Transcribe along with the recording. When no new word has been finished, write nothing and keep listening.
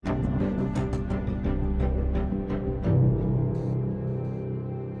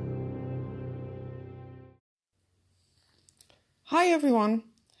Hi everyone.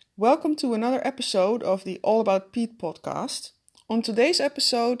 Welcome to another episode of the All About Pete podcast. On today's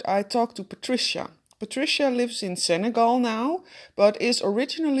episode, I talk to Patricia. Patricia lives in Senegal now, but is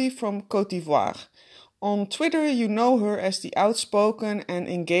originally from Côte d'Ivoire. On Twitter, you know her as the outspoken and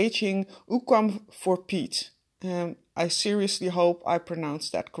engaging Oukam for Pete. I seriously hope I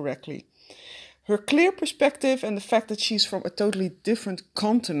pronounced that correctly. Her clear perspective and the fact that she's from a totally different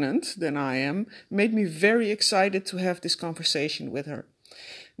continent than I am made me very excited to have this conversation with her.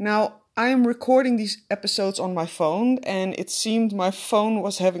 Now, I am recording these episodes on my phone, and it seemed my phone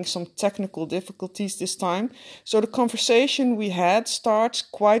was having some technical difficulties this time. So the conversation we had starts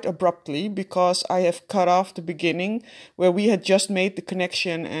quite abruptly because I have cut off the beginning where we had just made the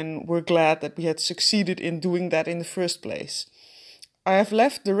connection and were glad that we had succeeded in doing that in the first place. I have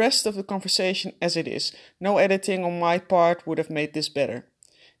left the rest of the conversation as it is. No editing on my part would have made this better.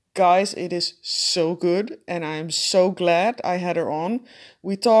 Guys, it is so good, and I am so glad I had her on.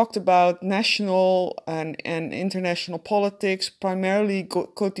 We talked about national and international politics, primarily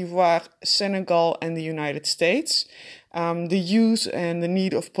Côte d'Ivoire, Senegal, and the United States. The use and the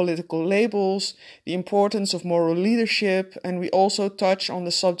need of political labels, the importance of moral leadership, and we also touch on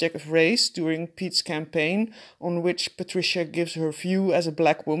the subject of race during Pete's campaign, on which Patricia gives her view as a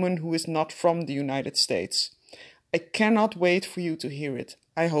black woman who is not from the United States. I cannot wait for you to hear it.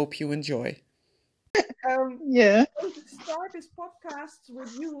 I hope you enjoy. Yeah. I'm going to start this podcast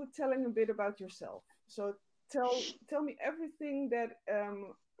with you telling a bit about yourself. So tell me everything that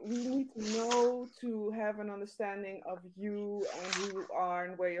we need to know to have an understanding of you and who you are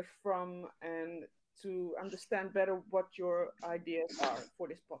and where you're from, and to understand better what your ideas are for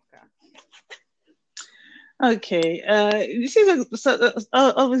this podcast. Okay. This is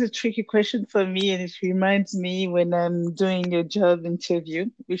always a tricky question for me, and it reminds me when I'm doing a job interview,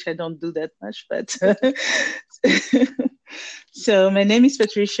 which I don't do that much, but so my name is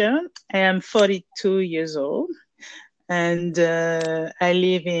Patricia. I am 42 years old, and I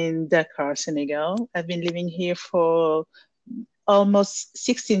live in Dakar, Senegal. I've been living here for almost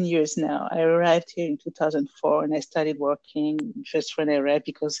 16 years now. I arrived here in 2004, and I started working just when I arrived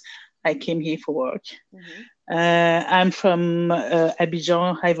because I came here for work. Mm-hmm. I'm from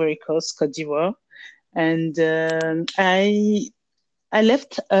Abidjan, Ivory Coast, Côte d'Ivoire, and I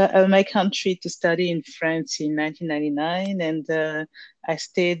left my country to study in France in 1999, and I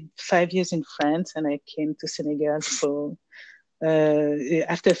stayed 5 years in France, and I came to Senegal for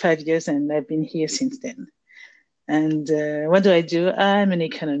after 5 years, and I've been here since then. And what do I do? I'm an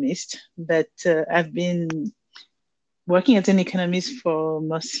economist, but I've been working as an economist for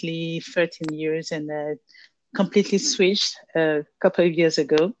mostly 13 years, and I completely switched a couple of years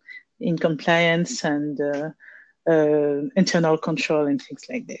ago in compliance and internal control and things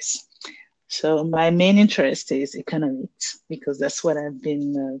like this. So my main interest is economics because that's what I've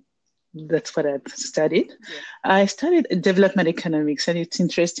studied. Yeah. I studied development economics, and it's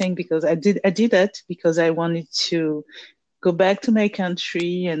interesting because I did that because I wanted to go back to my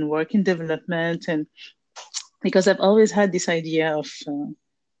country and work in development, and because I've always had this idea of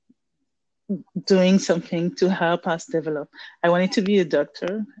doing something to help us develop. I wanted to be a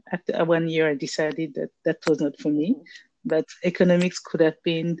doctor. After 1 year, I decided that that was not for me, but economics could have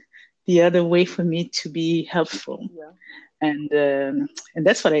been the other way for me to be helpful. Yeah. And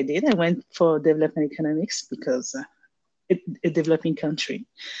that's what I did. I went for development economics because a developing country.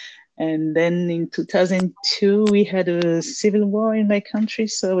 And then in 2002, we had a civil war in my country,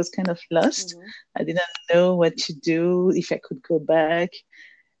 so I was kind of lost. Mm-hmm. I didn't know what to do, if I could go back,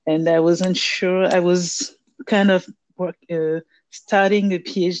 and I wasn't sure. I was kind of starting a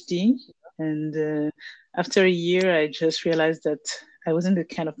PhD, and after a year, I just realized that I wasn't the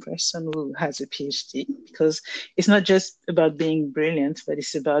kind of person who has a PhD, because it's not just about being brilliant, but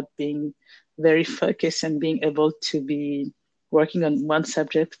it's about being very focused and being able to be working on one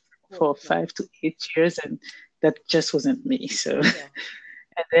subject for 5 to 8 years, and that just wasn't me. So, Yeah.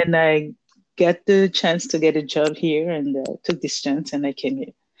 and then I got the chance to get a job here, and took this chance, and I came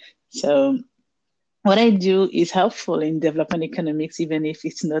here. So what I do is helpful in development economics, even if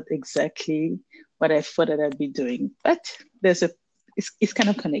it's not exactly what I thought that I'd be doing. But it's kind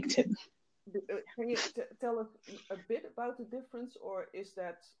of connected. Can you tell us a bit about the difference, or is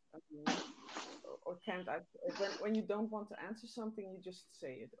that, or can't I? When you don't want to answer something, you just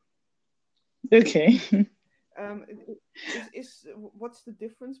say it. Okay. What's the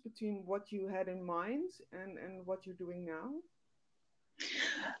difference between what you had in mind and what you're doing now?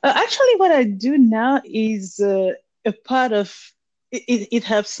 Actually, what I do now is a part of it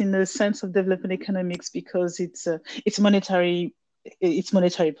helps in the sense of development economics because it's monetary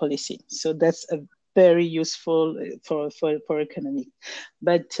policy. So that's very useful for economic.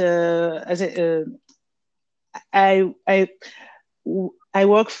 But I I I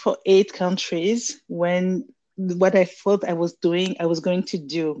worked for 8 countries when what I thought I was going to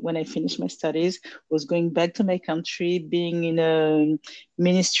do when I finished my studies was going back to my country, being in a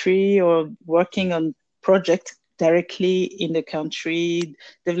ministry or working on project directly in the country,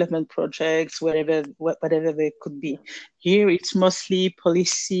 development projects, whatever they could be. Here it's mostly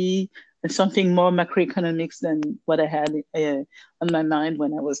policy and something more macroeconomics than what I had on my mind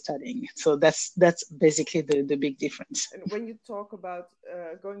when I was studying. So that's basically the big difference. And when you talk about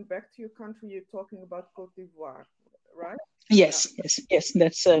going back to your country, you're talking about Cote d'Ivoire, right? Yes, yes.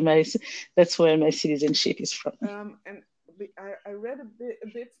 That's where my citizenship is from. And I read a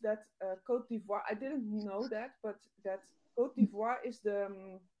bit that Cote d'Ivoire. I didn't know that, but that Cote d'Ivoire is the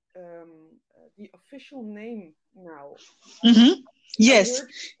official name now. Mm-hmm. Yes,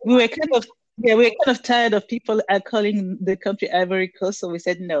 we were kind of we were kind of tired of people calling the country Ivory Coast, so we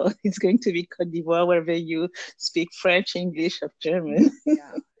said no, it's going to be Cote d'Ivoire, wherever you speak French, English, or German.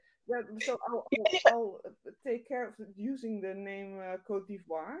 Yeah. Yeah, so I'll take care of using the name Cote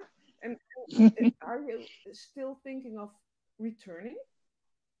d'Ivoire. And are you still thinking of returning?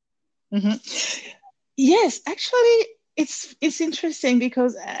 Mm-hmm. Yes, actually, it's interesting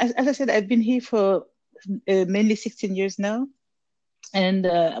because, as I said, I've been here for mainly 16 years now. And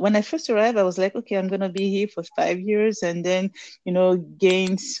when I first arrived, I was like, okay, I'm going to be here for 5 years and then,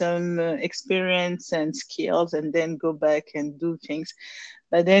 gain some experience and skills and then go back and do things.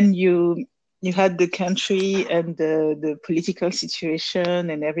 But then you had the country and the political situation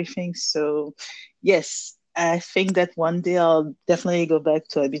and everything. So, yes, I think that one day I'll definitely go back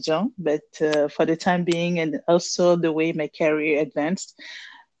to Abidjan. But for the time being, and also the way my career advanced,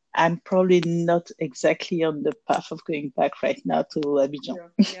 I'm probably not exactly on the path of going back right now to Abidjan.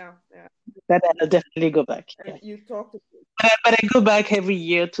 Yeah. But I'll definitely go back. And you talked. But I go back every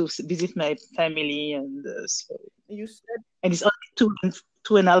year to visit my family, and so. You said. And it's only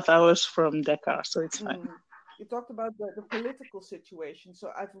 2.5 hours from Dakar, so it's fine. You talked about the political situation.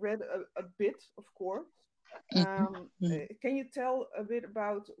 So I've read a bit, of course. Can you tell a bit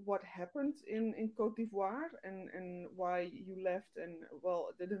about what happened in Cote d'Ivoire and why you left? And well,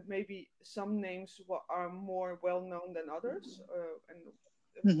 maybe some names are more well known than others,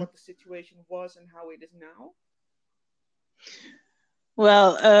 and what the situation was and how it is now.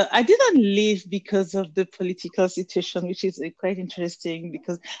 Well, I didn't leave because of the political situation, which is quite interesting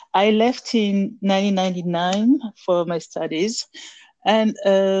because I left in 1999 for my studies. And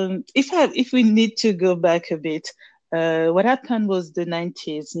if we need to go back a bit, what happened was the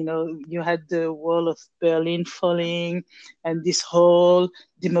 90s. You had the wall of Berlin falling and this whole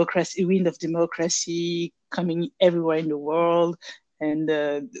wind of democracy coming everywhere in the world, and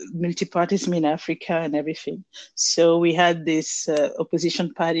multipartyism in Africa and everything. So we had this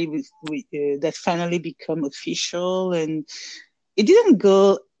opposition party that finally became official, and it didn't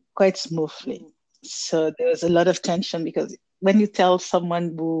go quite smoothly. So there was a lot of tension because when you tell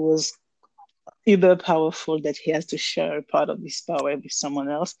someone who was uber powerful that he has to share a part of his power with someone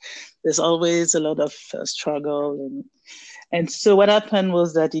else, there's always a lot of struggle. And so what happened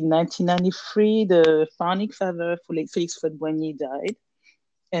was that in 1993, the founding father, Félix Houphouët-Boigny, died,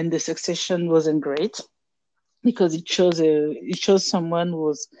 and the succession wasn't great because it chose someone who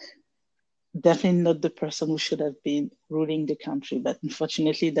was definitely not the person who should have been ruling the country. But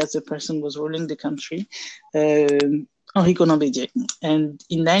unfortunately, that's the person who was ruling the country, Henri Konan Bédié. And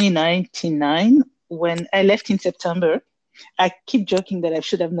in 1999, when I left in September, I keep joking that I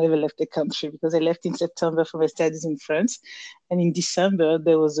should have never left the country because I left in September for my studies in France. And in December,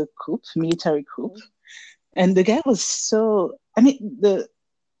 there was a military coup. And the guy was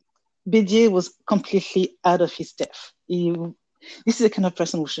Bédié was completely out of his depth. This is the kind of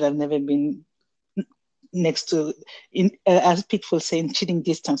person who should have never been next to, as people say, in cheating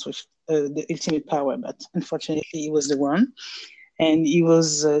distance with the ultimate power. But unfortunately, he was the one. And he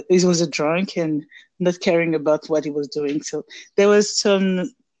was a drunk and not caring about what he was doing. So there was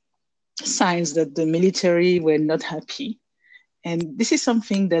some signs that the military were not happy. And this is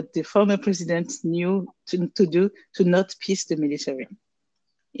something that the former president knew to do, to not piss the military.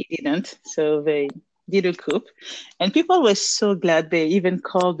 He didn't. So they did a coup. And people were so glad. They even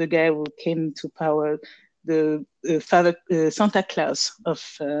called the guy who came to power the Father Santa Claus of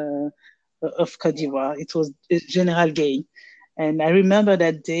Cote d'Ivoire. It was General Gay. And I remember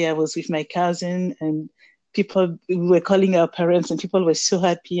that day I was with my cousin and people were calling our parents and people were so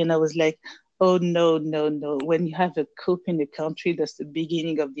happy. And I was like, oh, no. When you have a coup in the country, that's the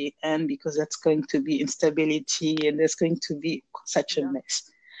beginning of the end because that's going to be instability and there's going to be such a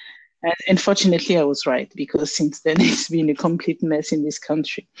mess. And unfortunately, I was right, because since then it's been a complete mess in this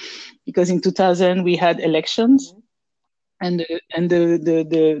country. Because in 2000 we had elections, and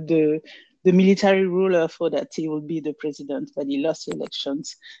the military ruler thought that he would be the president, but he lost the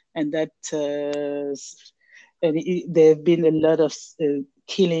elections, and that there have been a lot of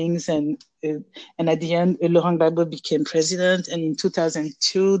killings, and at the end, Laurent Gbagbo became president, and in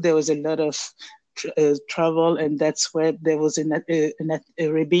 2002 there was a lot of trouble, and that's where there was a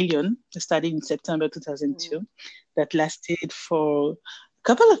rebellion starting in September 2002 that lasted for a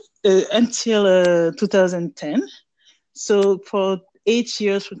couple of until 2010. So for 8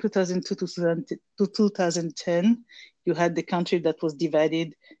 years, from 2002 to 2010, you had the country that was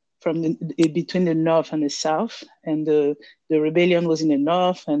divided between the north and the south, and the rebellion was in the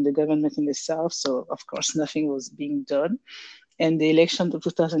north and the government in the south. So of course, nothing was being done. And the elections of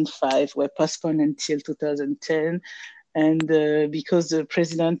 2005 were postponed until 2010, and because the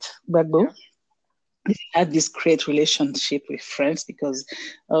President Gbagbo had this great relationship with France, because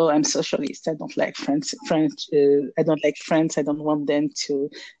I'm socialist, I don't like I don't like France, I don't want them to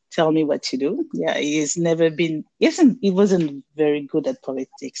tell me what to do. Yeah, he wasn't very good at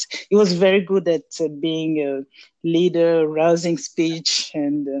politics. He was very good at being a leader, rousing speech,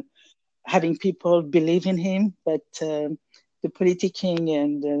 and having people believe in him, but the politicking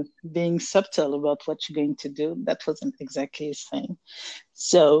and being subtle about what you're going to do, that wasn't exactly his thing.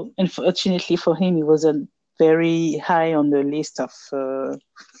 So unfortunately for him, he wasn't very high on the list of the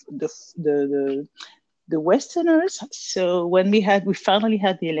Westerners. So when we finally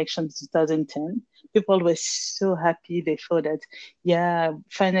had the election in 2010, people were so happy. They thought that, yeah,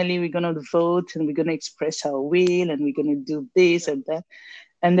 finally we're going to vote and we're going to express our will and we're going to do this and that.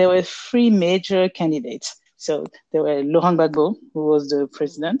 And there were three major candidates. So there were Laurent Gbagbo, who was the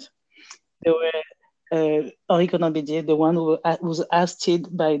president. There were Henri Conan Bédier, the one who was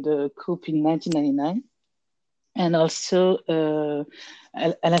ousted by the coup in 1999. And also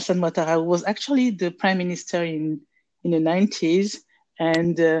Alassane Ouattara, who was actually the prime minister in the 90s.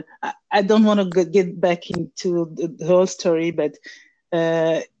 And I don't want to get back into the whole story, but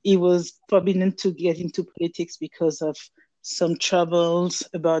he was forbidden to get into politics because of some troubles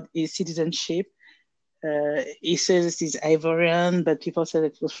about his citizenship. He says he's Ivorian, but people said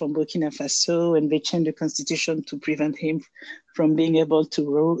it was from Burkina Faso, and they changed the constitution to prevent him from being able to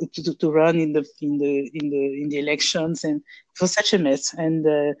run in the elections, and it was such a mess, and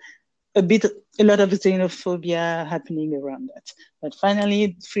a lot of xenophobia happening around that. But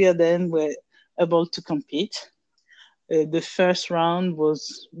finally, three of them were able to compete. The first round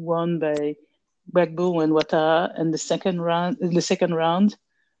was won by Gbagbo and Ouattara, and the second round,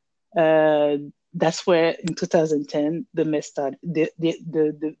 that's where in 2010 the mess started. The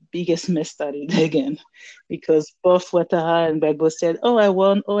biggest mess started again, because both Ouattara and Gbagbo said, I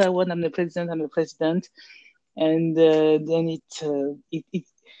won, I'm the president," and then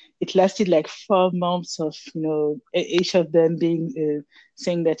it lasted like 4 months of each of them being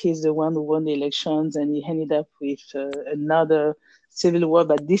saying that he's the one who won the elections, and he ended up with another civil war,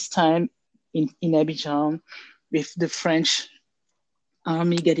 but this time in Abidjan, with the French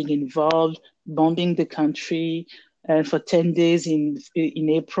army getting involved, bombing the country. And for 10 days in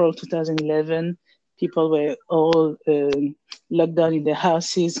April 2011, people were all locked down in their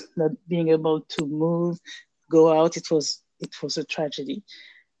houses, not being able to move, go out. It was a tragedy.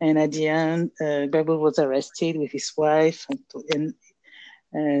 And at the end, Gbagbo was arrested with his wife, and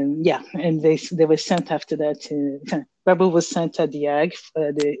they were sent after that. Gbagbo was sent at the Hague,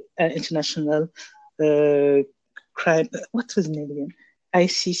 the International Crime. What was his name again?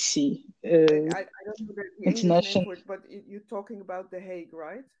 ICC. I don't know the English name for it, but you're talking about The Hague,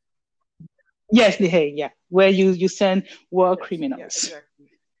 right? Yes, The Hague. Yeah, where you send war criminals. Yeah,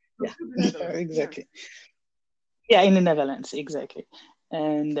 exactly. Yeah, exactly. Yeah, in the Netherlands, exactly.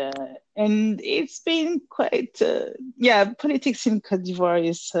 And it's been quite politics in Côte d'Ivoire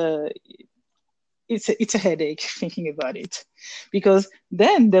is it's a headache thinking about it, because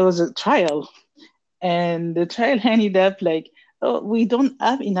then there was a trial, and the trial ended up like, we don't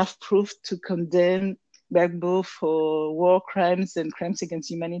have enough proof to condemn Gbagbo for war crimes and crimes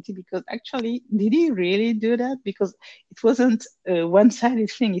against humanity, because actually, did he really do that? Because it wasn't a one-sided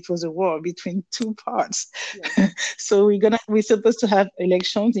thing. It was a war between two parts. Yeah. So we're supposed to have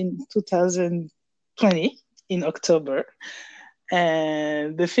elections in 2020 in October.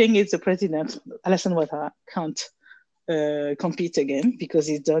 And the thing is, the president, Alassane Ouattara, can't compete again because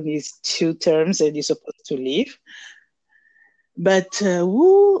he's done his 2 terms and he's supposed to leave. But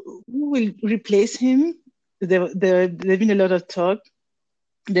who will replace him? There's been a lot of talk.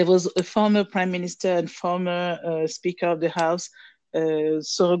 There was a former prime minister and former speaker of the House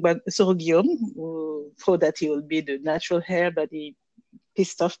Soro Guillaume, who thought that he would be the natural heir, but he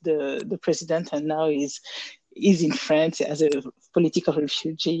pissed off the president, and now he's in France as a political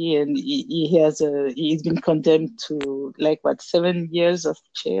refugee, and he's been condemned to 7 years of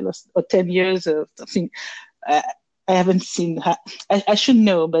jail or 10 years or something. I haven't seen. I should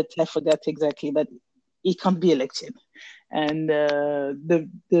know, but I forgot exactly. But he can't be elected, and the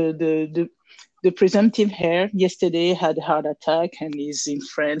presumptive heir yesterday had a heart attack and is in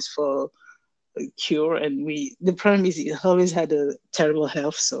France for a cure. And the problem is he always had a terrible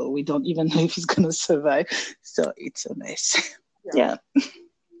health, so we don't even know if he's going to survive. So it's a mess. Yeah.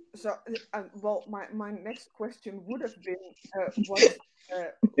 So, well, my next question would have been,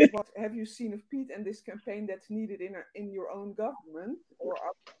 what have you seen of Pete and this campaign that's needed in your own government or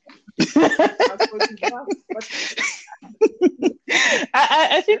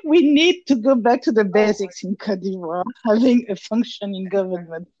I think we need to go back to the basics in Côte d'Ivoire, having a functioning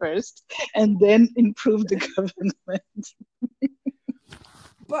government first, and then improve the government.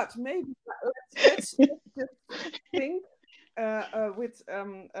 But maybe let's just think with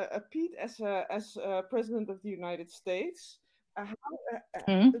Pete as President of the United States. How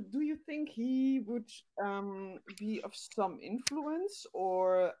do you think he would be of some influence,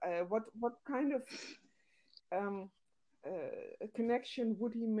 or what kind of a connection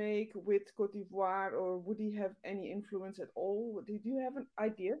would he make with Côte d'Ivoire, or would he have any influence at all? Did you have an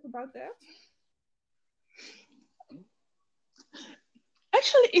idea about that?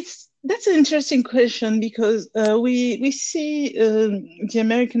 Actually, that's an interesting question, because we see the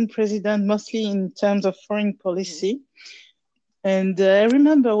American president mostly in terms of foreign policy. And I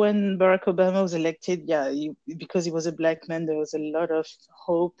remember when Barack Obama was elected, because he was a Black man, there was a lot of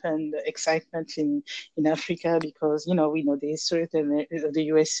hope and excitement in Africa, because, we know the history of the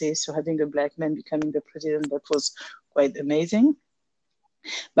USA. So having a Black man becoming the president, that was quite amazing.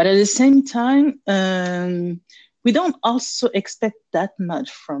 But at the same time, we don't also expect that much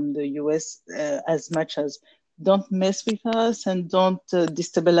from the US, as much as don't mess with us and don't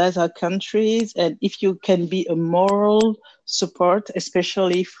destabilize our countries. And if you can be a moral support,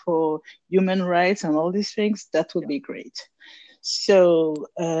 especially for human rights and all these things, that would be great. So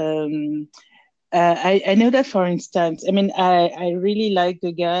I know that, for instance, I really like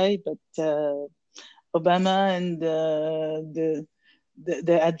the guy, but Obama and the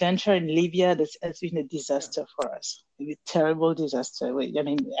adventure in Libya, has been a disaster for us. A terrible disaster.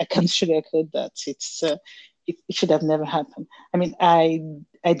 I can't sugarcoat that. It should have never happened. I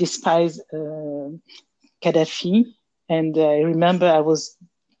despise Gaddafi, and I remember I was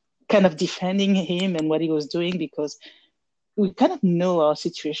kind of defending him and what he was doing, because we kind of know our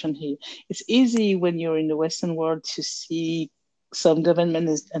situation here. It's easy when you're in the Western world to see some government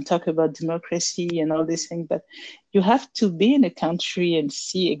and talk about democracy and all these things, but you have to be in a country and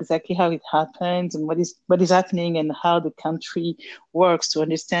see exactly how it happens and what is happening and how the country works, to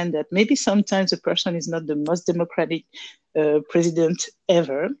understand that maybe sometimes a person is not the most democratic president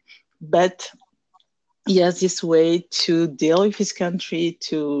ever, but he has this way to deal with his country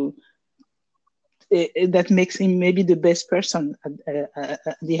that makes him maybe the best person at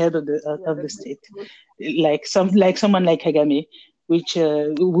the head of the state, like someone like Kagame,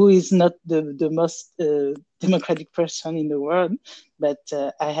 who is not the most democratic person in the world, but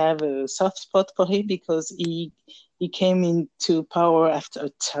I have a soft spot for him, because he came into power after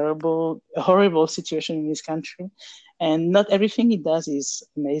a horrible situation in his country, and not everything he does is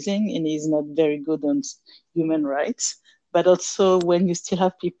amazing, and he's not very good on human rights. But also, when you still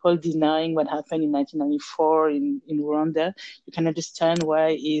have people denying what happened in 1994 in Rwanda, you can understand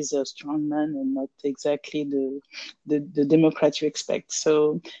why he's a strong man and not exactly the Democrat you expect.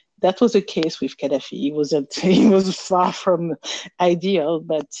 So that was the case with Gaddafi. He was far from ideal,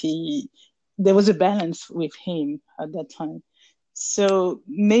 but there was a balance with him at that time. So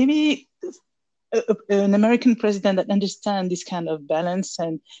maybe an American president that understands this kind of balance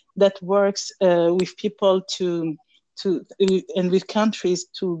and that works with people and with countries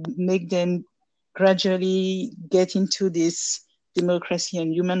to make them gradually get into this democracy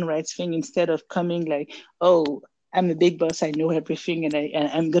and human rights thing, instead of coming like, oh, I'm a big boss, I know everything, and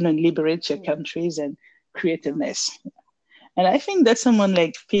I'm going to liberate your countries and create a mess. And I think that someone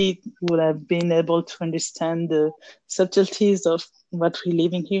like Pete would have been able to understand the subtleties of what we're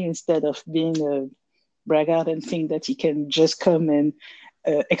living here, instead of being a braggart and think that he can just come and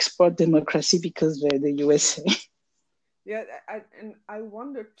export democracy because we're the USA. Yeah, I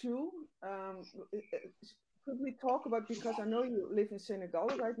wonder too, could we talk about, because I know you live in Senegal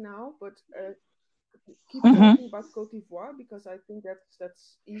right now, but keep talking about Côte d'Ivoire, because I think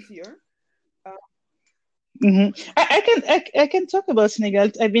that's easier. I can talk about Senegal.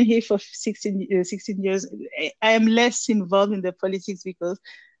 I've been here for 16 years. I am less involved in the politics because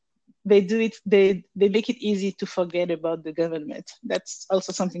they make it easy to forget about the government. That's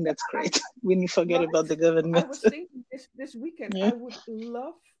also something that's great when you forget about Right? the I government. was thinking this weekend Yeah. I would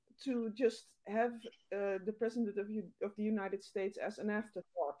love to just have the president of the United States as an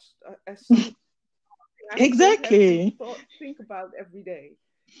afterthought, as something I don't have to Exactly. think about every day.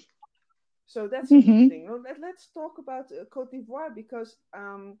 So that's Hmm. interesting. Well, let's talk about Cote d'Ivoire because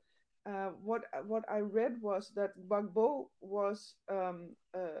what I read was that Gbagbo was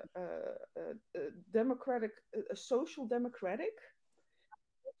democratic, a social democratic,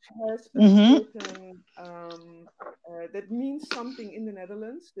 has a Hmm. certain that means something in the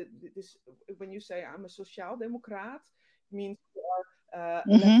Netherlands. That this, when you say I'm a social democrat, it means you are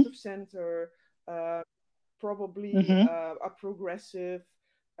left Hmm. of center, uh, probably Hmm. a progressive.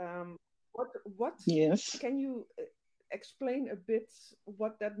 Um, what Yes. can you explain a bit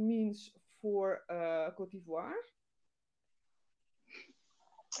what that means for Cote d'Ivoire?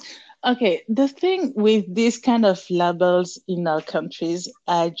 Okay, the thing with these kind of labels in our countries,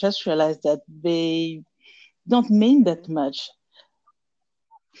 I just realized that they don't mean that Mm-hmm. much.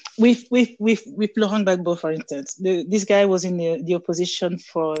 With Laurent Gbagbo, for instance, this guy was in the opposition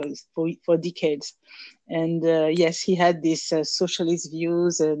for decades, and yes, he had these socialist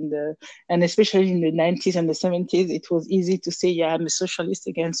views, and especially in the 90s and the 70s, it was easy to say, yeah, I'm a socialist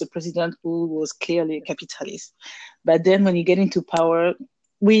against a president who was clearly a capitalist. But then when you get into power,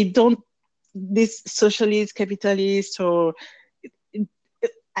 we don't this socialist, capitalist, or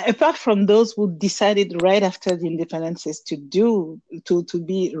apart from those who decided right after the independences to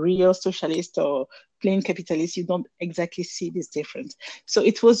be real socialist or plain capitalist, you don't exactly see this difference. So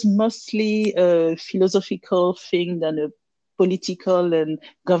it was mostly a philosophical thing than a political and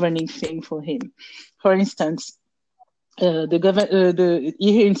governing thing for him. For instance, the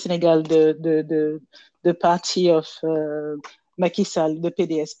here in Senegal, the party of Macky Sall, the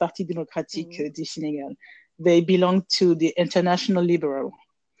PDS, Parti Démocratique Mm-hmm. du Sénégal, they belong to the International Liberal.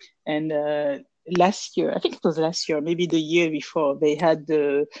 And last year, I think it was last year, maybe the year before, they had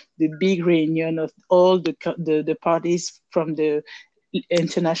the big reunion of all the parties from the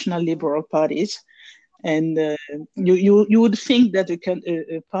international Mm-hmm. liberal parties. And you would think that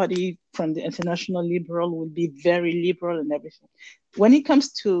a party from the international liberal would be very liberal and everything. When it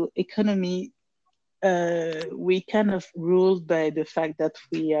comes to economy, we kind of ruled by the fact that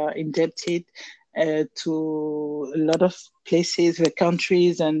we are indebted to a lot of places,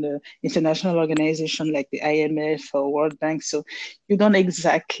 countries, and international organizations like the IMF or World Bank. So you don't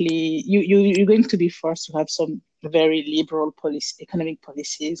exactly you're going to be forced to have some very liberal policy, economic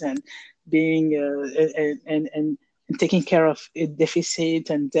policies, and being and taking care of a deficit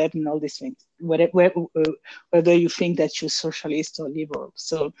and debt and all these things. Whether you think that you're socialist or liberal,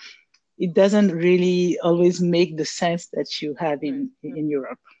 so it doesn't really always make the sense that you have Right. in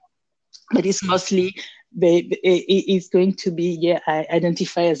Europe. But it's mostly it's going to be, yeah, I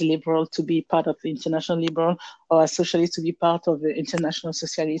identify as liberal to be part of the international liberal, or as socialist to be part of the international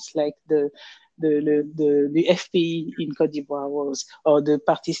socialist, like the FPI in Cote d'Ivoire was, or the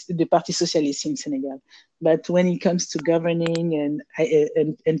Parti Socialiste in Senegal. But when it comes to governing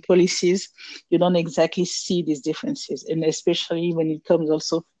and policies, you don't exactly see these differences, and especially when it comes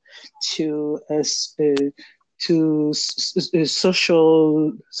also to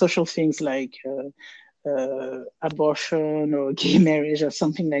social things like abortion or gay marriage or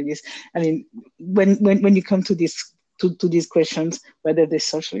something like this. I mean, when you come to these questions, whether they're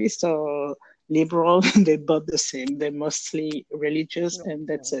socialist or liberal, they're both the same. They're mostly religious, No. and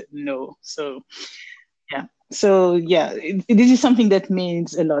that's No. a no. So yeah. So yeah, this is something that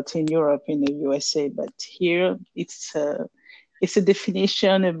means a lot in Europe, in the USA, but here it's a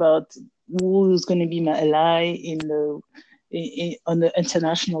definition about who's going to be my ally on the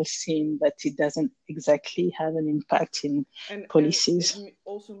international scene, but it doesn't exactly have an impact in And it policies.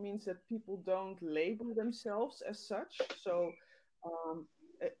 also means that people don't label themselves as such. So um,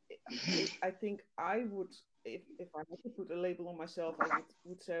 I think I would, if I had to put a label on myself, I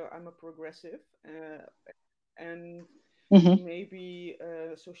would say I'm a progressive, and Hmm. maybe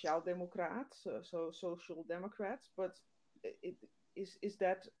social democrat, so social democrats. But it is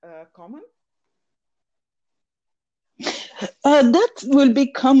that common? That will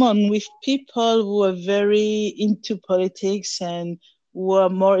be common with people who are very into politics and who are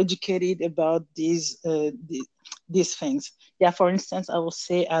more educated about these things. Yeah, for instance, I will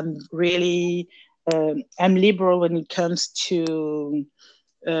say I'm liberal when it comes to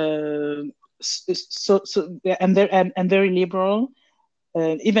uh, I'm very liberal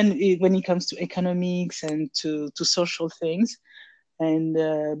even when it comes to economics and to social things. And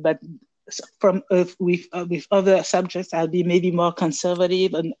but from with other subjects, I'll be maybe more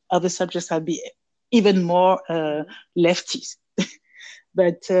conservative, and other subjects I'll be even more leftist.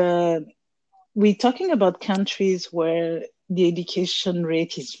 But we're talking about countries where the education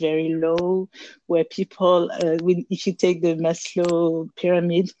rate is very low, where people, if you take the Maslow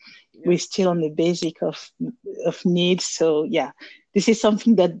pyramid, we're still on the basic of needs. So yeah, this is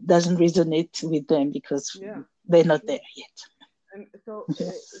something that doesn't resonate with them because they're not there yet. And so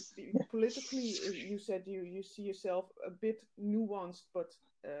politically, you said you see yourself a bit nuanced, but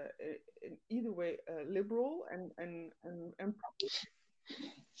in either way, liberal and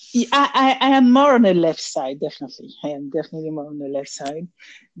I am more on the left side, definitely. I am definitely more on the left side.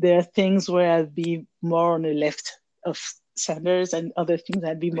 There are things where I'll be more on the left of Sanders, and other things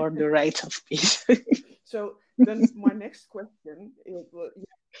I'd be more on the right of Pete. So then my next question is,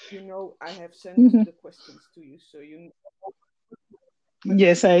 I have sent the questions to you, so you know.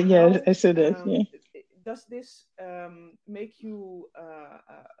 Yes, I said that. Yeah. Does this make you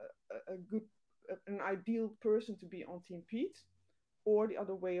an ideal person to be on Team Pete, or the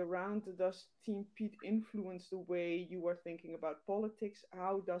other way around? Does Team Pete influence the way you are thinking about politics?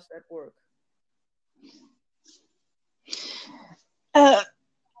 How does that work?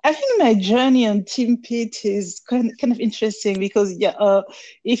 I think my journey on Team Pete is kind of interesting because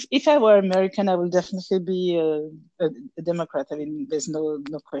if I were American, I would definitely be a Democrat. I mean, there's no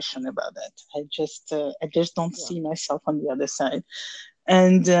question about that. I just don't see myself on the other side.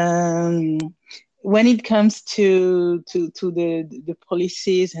 And when it comes to the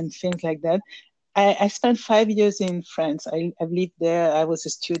policies and things like that, I spent 5 years in France. I've lived there. I was a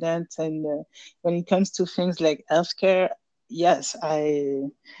student, and when it comes to things like healthcare, yes,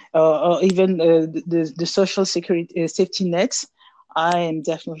 or even the social security safety nets, I am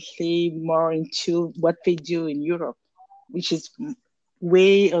definitely more into what they do in Europe, which is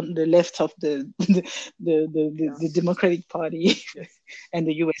way on the left of the Democratic Party and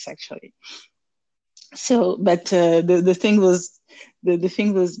the US actually. So, but the thing was,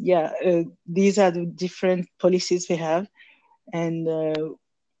 these are the different policies we have, and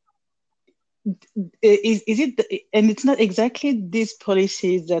is it? And it's not exactly these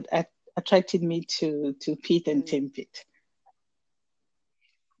policies that attracted me to Pete and Team Pete,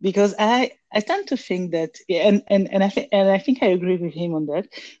 because I tend to think that, and I think I agree with him on that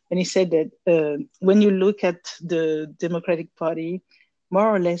when he said that when you look at the Democratic Party,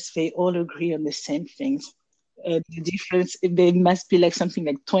 more or less they all agree on the same things. The difference, there must be like something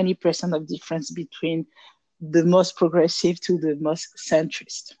like 20% of difference between the most progressive to the most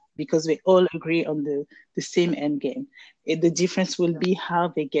centrist, because they all agree on the same end game. The difference will be how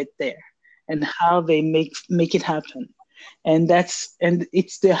they get there and how they make it happen. And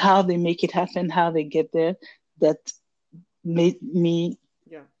it's the how they make it happen, how they get there, that made me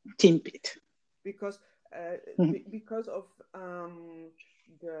Team Pete. Because because of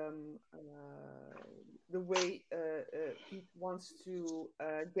the way Pete wants to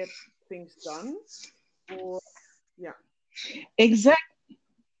get things done, or exactly.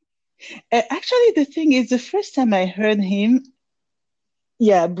 Actually, the thing is, the first time I heard him,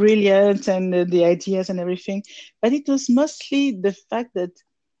 brilliant, and the ideas and everything, but it was mostly the fact that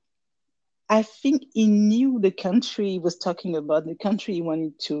I think he knew the country he was talking about, the country he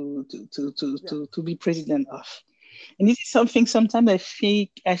wanted to be president of. And this is something sometimes I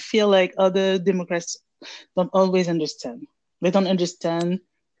feel like other Democrats don't always understand. They don't understand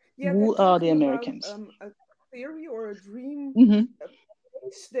who are the Americans. A theory or a dream, a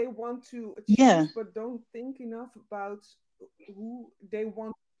place they want to achieve, but don't think enough about who they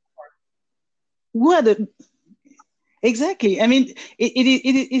want. Who are the Exactly. I mean,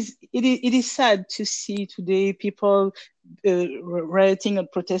 it is sad to see today people rioting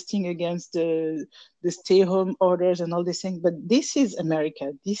and protesting against the stay-home orders and all these things. But this is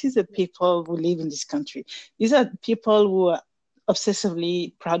America. This is the people who live in this country. These are people who are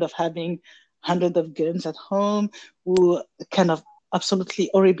obsessively proud of having hundreds of guns at home, who kind of absolutely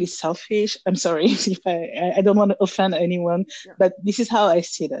horribly selfish. I'm sorry if I don't want to offend anyone, but this is how I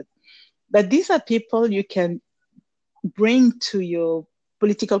see that. But these are people you can bring to your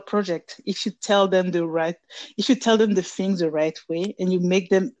political project if you tell them the things the right way, and you make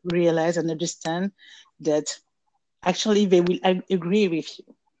them realize and understand that actually they will agree with you.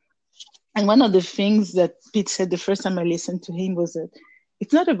 And one of the things that Pete said the first time I listened to him was that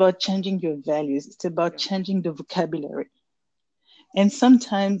it's not about changing your values, it's about changing the vocabulary. And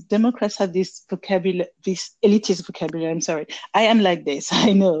sometimes Democrats have this elitist vocabulary. I'm sorry, I am like this,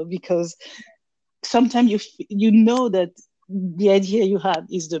 I know, because sometimes you know that the idea you have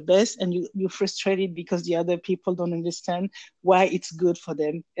is the best, and you're frustrated because the other people don't understand why it's good for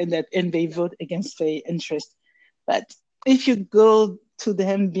them, and they vote against their interest. But if you go to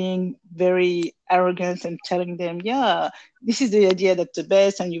them being very arrogant and telling them, yeah, this is the idea that's the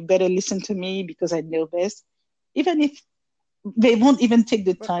best, and you better listen to me because I know best, even if they won't even take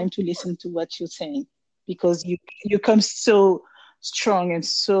the But time to listen to what you're saying, because you come so strong and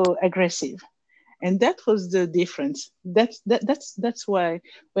so aggressive. And that was the difference. That's why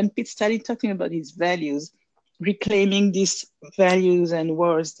when Pete started talking about his values, reclaiming these values and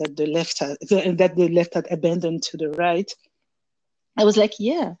words that the left had abandoned to the right, I was like,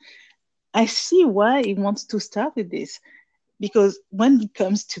 yeah, I see why he wants to start with this. Because when it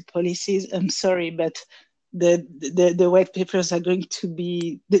comes to policies, I'm sorry, but the white papers are going to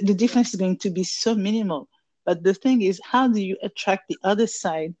be the difference is going to be so minimal. But the thing is, how do you attract the other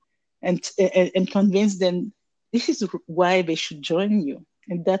side and convince them this is why they should join you?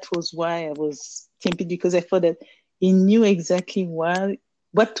 And that was why I was tempted, because I thought that he knew exactly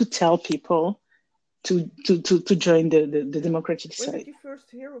what to tell people to join the yeah. democratic When did side. you first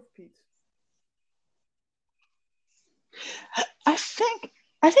hear of Pete? I think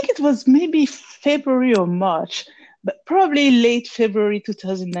I think it was maybe February or March, but probably late February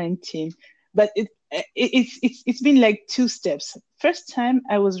 2019. But it's been like two steps. First time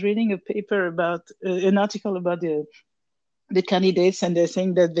I was reading a paper about an article about the candidates, and they're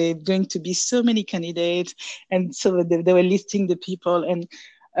saying that they're going to be so many candidates, and so they were listing the people. And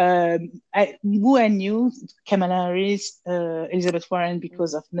who I knew, Kamala Harris, Elizabeth Warren,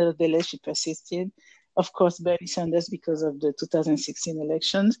 because of nevertheless she persisted. Of course, Bernie Sanders because of the 2016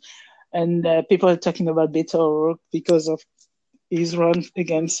 elections, and people are talking about Beto O'Rourke because of his run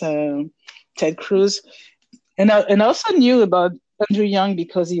against Ted Cruz. And I also knew about Andrew Young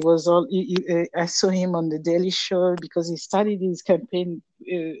because he was I saw him on the Daily Show because he started his campaign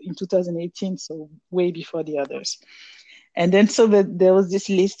in 2018, so way before the others. And then so there was this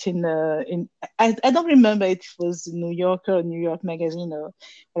list in I don't remember if it was New Yorker or New York Magazine or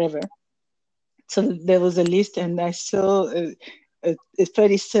whatever. So there was a list, and I saw a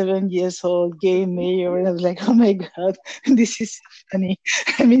 37 years old gay mayor, and I was like, oh my god, this is so funny.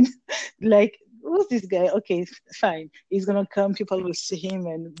 I mean, like, who's this guy? Okay, fine, he's gonna come, people will see him,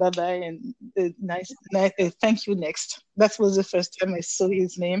 and bye bye, and nice, thank you, next. That was the first time I saw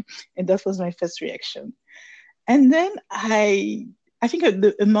his name, and that was my first reaction. And then I think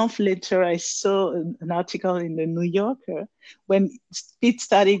a month later, I saw an article in the New Yorker when Pete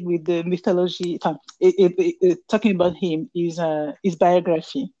started with the mythology, talking about him, his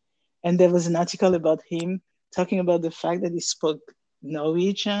biography. And there was an article about him talking about the fact that he spoke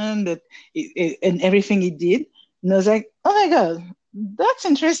Norwegian, and everything he did. And I was like, oh my God, that's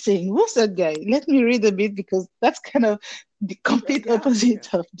interesting. Who's that guy? Let me read a bit, because that's kind of the complete Yeah, opposite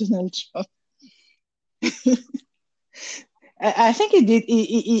yeah. of Donald Trump. I think he did.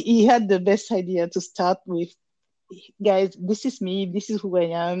 He had the best idea to start with, guys. This is me. This is who I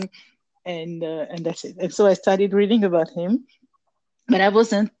am, and that's it. And so I started reading about him, but I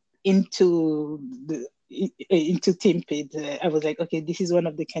wasn't into the into Tim Pitt. I was like, okay, this is one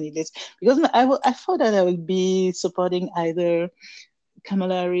of the candidates, because I thought that I would be supporting either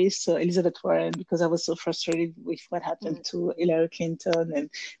Kamala Harris or Elizabeth Warren, because I was so frustrated with what happened to Hillary Clinton and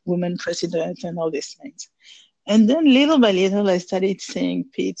women president and all these things. And then little by little, I started seeing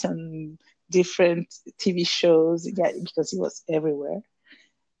Pete on different TV shows, yeah, because he was everywhere.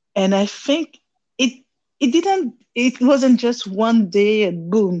 And I think it it wasn't just one day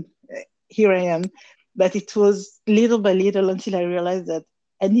and boom, here I am, but it was little by little until I realized that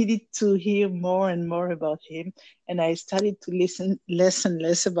I needed to hear more and more about him. And I started to listen less and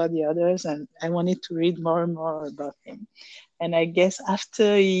less about the others, and I wanted to read more and more about him. And I guess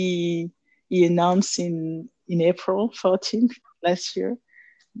after he announced in April 14th last year,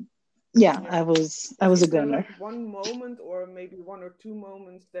 yeah, Yeah. I was a Is there gunner. like one moment or maybe one or two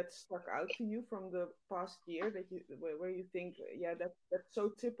moments that stuck out to you from the past year that where you think, yeah, that's so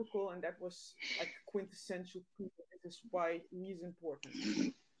typical and that was like quintessential Peter. This is why he's important.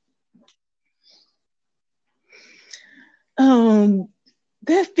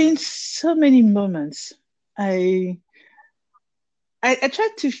 There have been so many moments. I I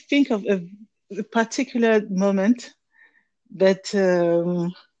tried to think of a particular moment, but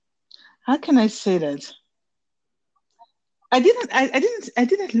how can I say that? I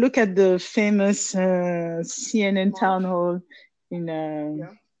didn't look at the famous CNN town March. hall in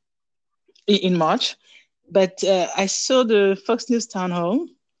Yeah. in March, but I saw the Fox News town hall,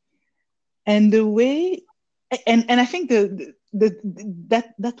 and the way, and I think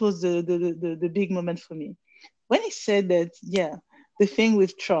that was the big moment for me when he said that, yeah, the thing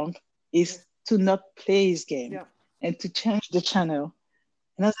with Trump is Yes. to not play his game Yeah. and to change the channel.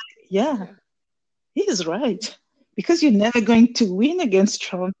 And I was like, yeah, Yeah. he is right. Because you're never going to win against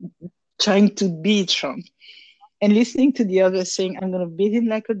Trump trying to beat Trump. And listening to the other saying, I'm going to beat him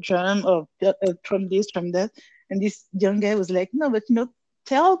like a drum, or Trump this, Trump that. And this young guy was like, no, but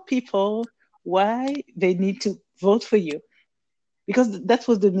tell people why they need to vote for you. Because that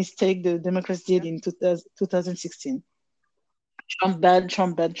was the mistake the Democrats did Yeah. in 2016. Trump bad,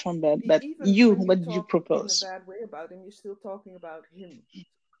 Trump bad, Trump bad. But Even you, when you what did you talk in a propose? bad way about him, you're still talking about him.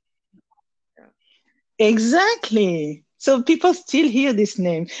 Yeah. Exactly. So people still hear this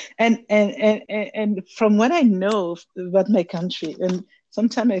name, and from what I know about my country, and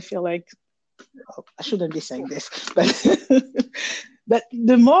sometimes I feel like, oh, I shouldn't be saying this, but but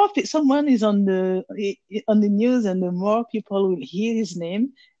the more someone is on the news, and the more people will hear his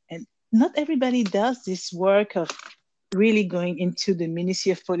name, and not everybody does this work of really going into the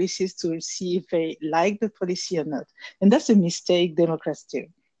Ministry of Policies to see if they like the policy or not, and that's a mistake Democrats do.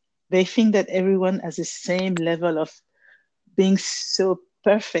 They think that everyone has the same level of being so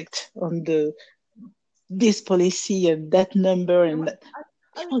perfect on the this policy and that number, No, and that.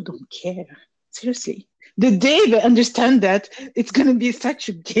 I People don't care. Seriously. The day they understand that, and it's gonna be it's such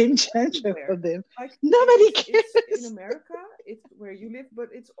a game changer for everywhere. them. Like Nobody it's in cares. America, it's where you live, but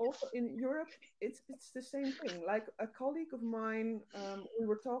it's also in Europe. It's the same thing. Like a colleague of mine, we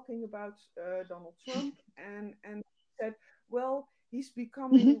were talking about Donald Trump, and said, well, he's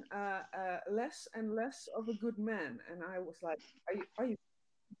Mhm, becoming less and less of a good man. And I was like, are you?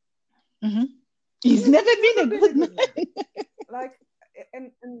 mhm. He He's has never been never a been a good good man. man. Like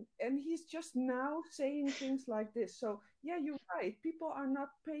and he's just now saying things like this. So yeah, you're right, people are not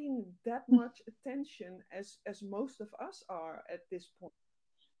paying that much attention as most of us are at this point.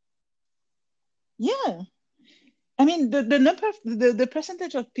 Yeah. I mean, the number of the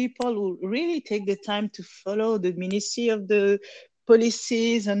percentage of people who really take the time to follow the ministry of the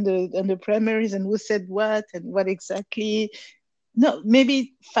policies and the primaries, and who said what and what exactly. No,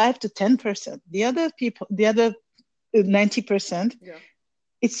 maybe 5 to 10%. The other people, the other 90%, Yeah.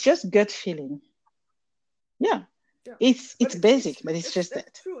 it's just gut feeling. Yeah, Yeah, but it's basic, but it's it's just that's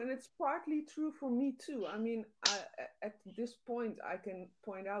that. true, and it's partly true for me too. I mean, at this point I can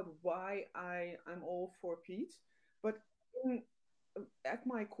point out why I'm all for Pete, but in, at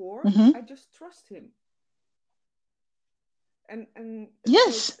my core Hmm. I just trust him. And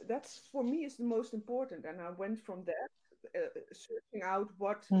so Yes. that's for me is the most important, and I went from there searching out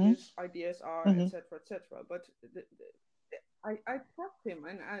what Hmm. his ideas are, Hmm. etc., etc. But I trust him,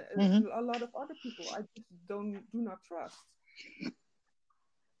 and Hmm. a lot of other people I just do not trust.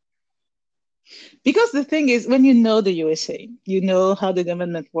 Because the thing is, when you know the USA, you know how the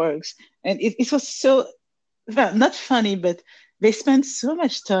government works, and it was so, well, not funny, but they spent so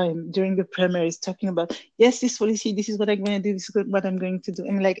much time during the primaries talking about, yes, this policy, this is what I'm going to do, this is what I'm going to do.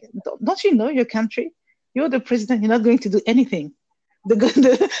 I'm like, don't you know your country? You're the president. You're not going to do anything.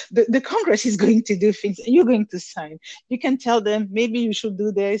 The Congress is going to do things, and you're going to sign. You can tell them, maybe you should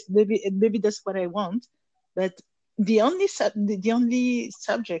do this, maybe that's what I want, but the only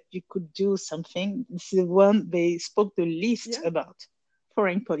subject you could do something is the one they spoke the least Yeah. about,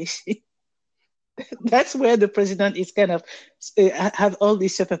 foreign policy. That's where the president is kind of have all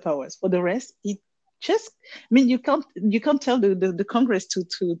these superpowers. For the rest, it just, I mean, you can't tell the Congress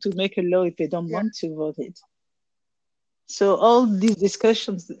to make a law if they don't Yeah. want to vote it. So all these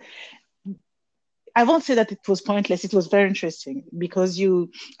discussions, I won't say that it was pointless. It was very interesting because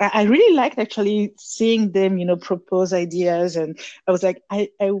I really liked actually seeing them, propose ideas. And I was like, I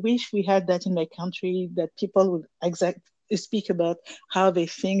wish we had that in my country, that people would speak about how they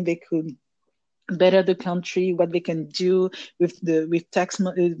think they could better the country, what they can do with tax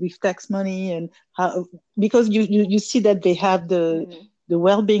money, and how, because you see that they have the Mm. the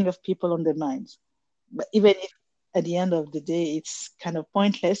well-being of people on their minds. But even if at the end of the day it's kind of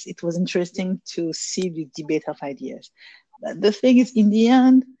pointless, it was Yeah. interesting to see the debate of ideas. But the thing is, in the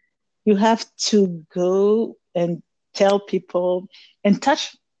end, you have to go and tell people and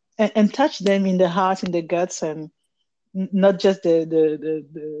touch them in the heart, in the guts, and not just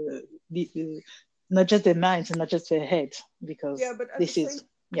the not just their minds and not just their heads, Yeah, because but at the this same is,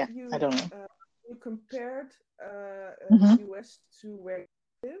 yeah, time, I don't know. you compared the Hmm. US to where you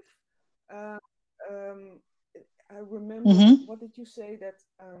live. Uh, um, I remember, Hmm. what did you say, that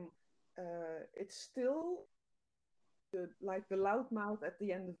it's still like the loudmouth at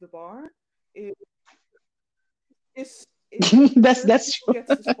the end of the bar is is the person That's who true.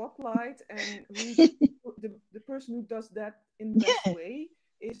 gets the spotlight, and who the person who does that in the best Yeah. way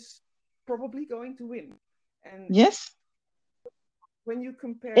is probably going to win. And Yes, when you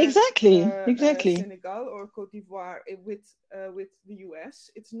compare exactly. Senegal or Cote d'Ivoire with the US,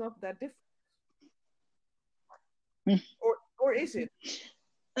 it's not that different, Mm. or is it?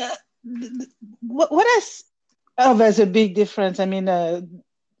 Uh, what is? Oh, there's a big difference. I mean, the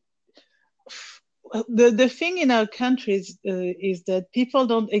thing in our countries is that people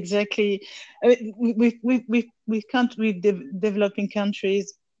don't exactly. I mean, we can't with developing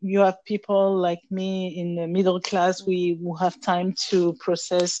countries. You have people like me in the middle class. Mm-hmm. We who have time to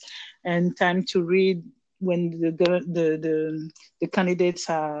process and time to read when the candidates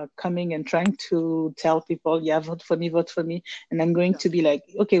are coming and trying to tell people, yeah, vote for me, and I'm going Yeah. to be like,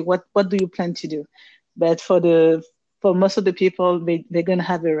 okay, what do you plan to do? But for most of the people, they're gonna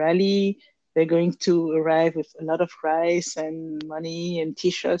have a rally. They're going to arrive with a lot of rice and money and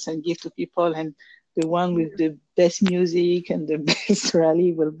T-shirts and give to people. And the one with Yeah. the best music and the best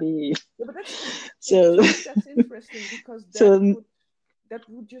rally will be. Yeah, but that's So, to me that's interesting because so. that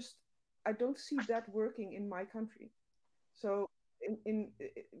would just, I don't see that working in my country. So in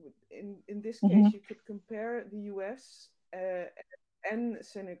this case, Mhm, you could compare the US and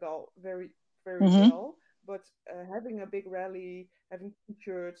Senegal very mhm, well, but having a big rally, having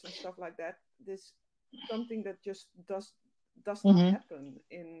T-shirts and stuff like that, this something that just does not mhm. happen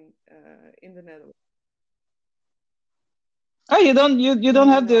in the Netherlands. Oh, you don't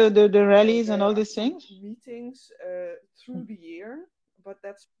have No, the no, rallies and there all are these some things. meetings through the year, but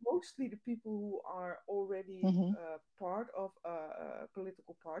that's mostly the people who are already Mhm, part of a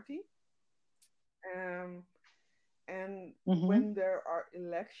political party. Um, and mhm, when there are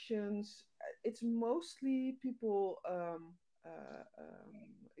elections, it's mostly people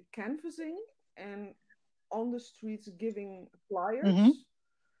canvassing and on the streets giving mhm, flyers.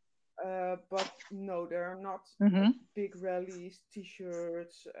 But no, there are not mhm. big rallies,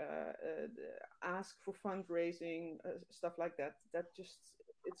 T-shirts, ask for fundraising, stuff like that. That just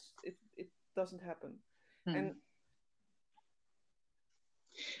it doesn't happen. And Mhm.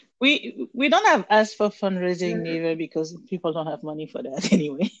 We don't have asked for fundraising yeah, either because people don't have money for that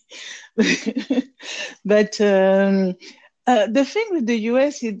anyway. But the thing with the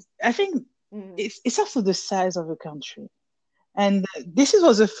US is, I think mm, it's also the size of the country. And this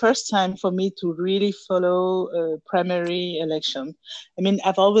was the first time for me to really follow a primary election. I mean,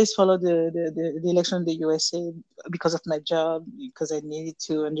 I've always followed the election in the USA because of my job, because I needed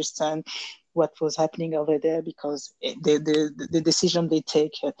to understand what was happening over there, because the decision they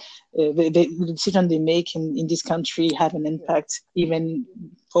take, the decision they make in this country have an yeah, impact even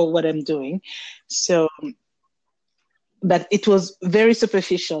for what I'm doing. So but it was very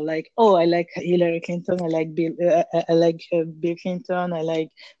superficial. Like, oh, I like Hillary Clinton, I like Bill Clinton, I like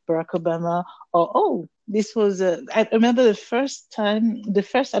Barack Obama. Or oh, this was. I remember the first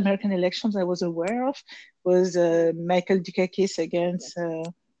American elections I was aware of was Michael Dukakis yeah, against.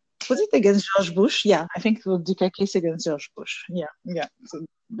 Was it against George Bush? Yeah, I think it was Dukakis against George Bush. Yeah, yeah. So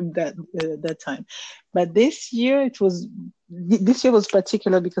that time, but this year was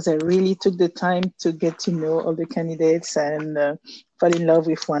particular because I really took the time to get to know all the candidates and fall in love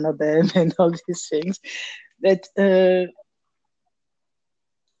with one of them and all these things. That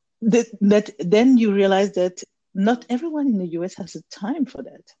that then you realize that not everyone in the US has the time for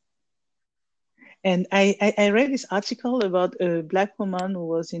that. And I read this article about a black woman who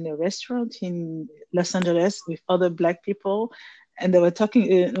was in a restaurant in Los Angeles with other black people. And they were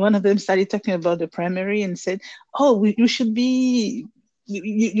talking, one of them started talking about the primary and said, oh, you should be,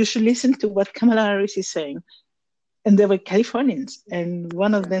 you should listen to what Kamala Harris is saying. And they were Californians. And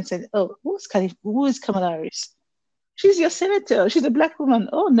one of yeah, them said, oh, who is Kamala Harris? She's your senator. She's a black woman.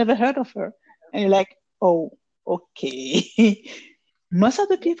 Oh, never heard of her. And you're like, oh, okay. Most of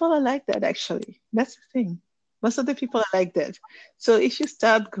the yeah. people are like that, actually. That's the thing. Most of the people are like that. So if you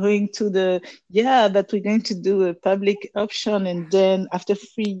start going to yeah, that we're going to do a public option and then after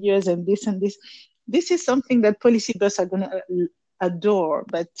 3 years and this is something that policy buffs are going to adore.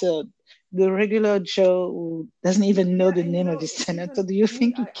 But the regular Joe who doesn't even know Yeah, the and you name of know, his senator, even do you me,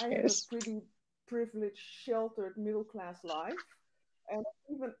 think he I have a cares? pretty privileged, sheltered middle class life, and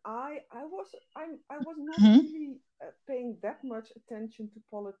even I was not Mm-hmm. really paying that much attention to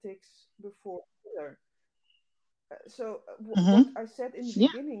politics before either. So Mm-hmm. what I said in the Yeah.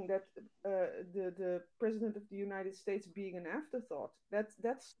 beginning, that the president of the United States being an afterthought, that's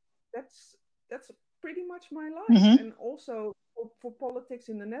that's pretty much my life, Mm-hmm. and also for politics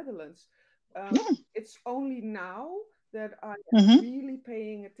in the Netherlands. Yeah. It's only now that I am Mm-hmm. really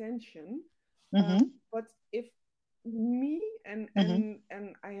paying attention. Mm-hmm. But if me Mm-hmm.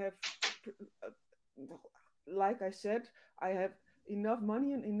 and I have, like I said, I have enough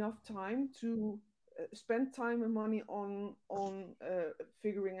money and enough time to spend time and money on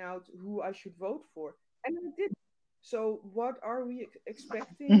figuring out who I should vote for, and I did. So what are we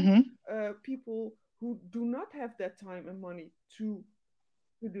expecting Mm-hmm. people who do not have that time and money to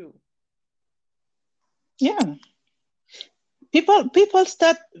do? Yeah. People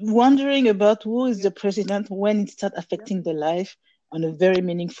start wondering about who is Yeah, the president when it starts yeah, affecting their life on a very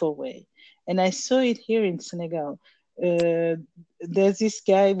meaningful way. And I saw it here in Senegal. Uh, there's this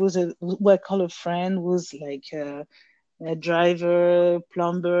guy who I call a friend, who's like a driver,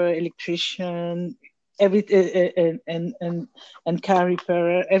 plumber, electrician, every and car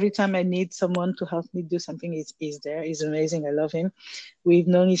repairer. Every time I need someone to help me do something, he's there. He's amazing. I love him. We've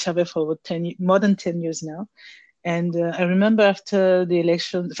known each other for more than 10 years now. And I remember after the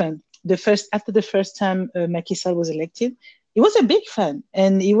election, after the first time Macky Sall was elected, he was a big fan,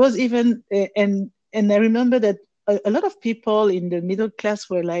 and he was even and I remember that a lot of people in the middle class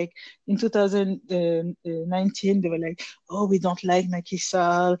were like, in 2019, they were like, "Oh, we don't like Macky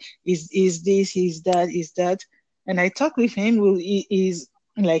Sall. Is this? Is that? Is that?" And I talked with him. Who is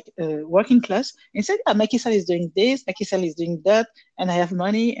like working class, and said, "Yeah, Macky Sall is doing this. Macky Sall is doing that, and I have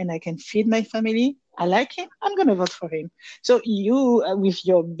money, and I can feed my family. I like him. I'm gonna vote for him." So you, with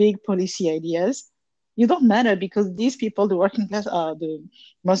your big policy ideas, you don't matter, because these people, the working class, are the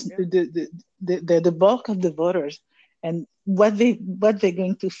most yeah, the bulk of the voters, and what they're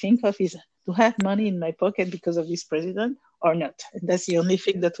going to think of is to have money yeah, in my pocket because of this president or not. And that's the only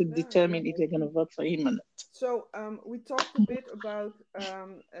thing yeah, that will yeah, yeah. determine if they're going to vote for him or not. So we talked a bit about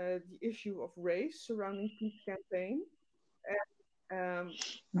the issue of race surrounding Pete's campaign.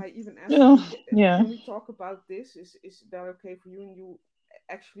 I even asked Yeah, you, yeah. can we talk about this? Is that okay for you? And you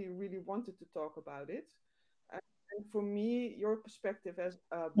actually really wanted to talk about it. Uh, and for me, your perspective as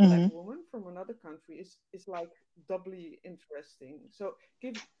a black Mm-hmm. woman from another country is like doubly interesting. So,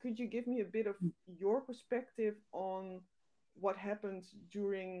 could you give me a bit of your perspective on what happened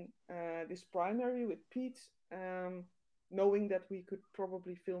during this primary with Pete? Knowing that we could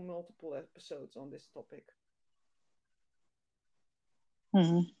probably film multiple episodes on this topic.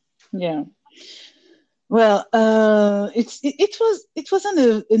 Mm-hmm. Yeah. Well, it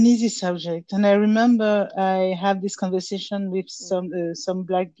wasn't an easy subject, and I remember I had this conversation with Mm, some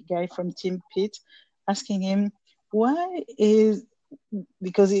black guy from Team Pete, asking him why is,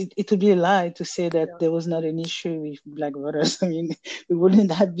 because it would be a lie to say that yeah. there was not an issue with black voters. I mean, we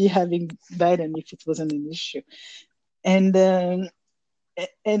wouldn't have be having Biden if it wasn't an issue. And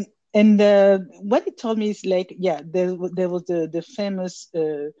and what he told me is like, yeah, there was the famous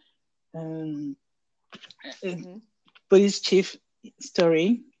um, Mm-hmm. police chief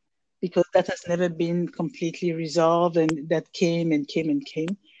story, because that has never been completely resolved, and that came and came and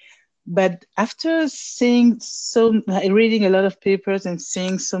came. But after reading a lot of papers and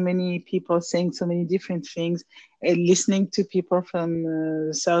seeing so many people saying so many different things, and listening to people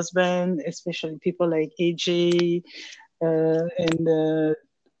from South Bend, especially people like AJ and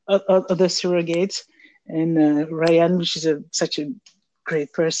other surrogates, and Ryan, which is such a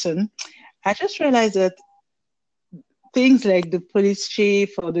great person, I just realized that things like the police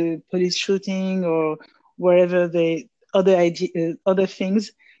chief or the police shooting or wherever the other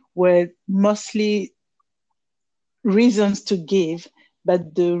things were mostly reasons to give,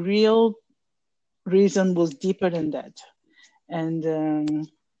 but the real reason was deeper than that. And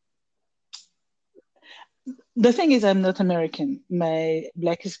the thing is, I'm not American. My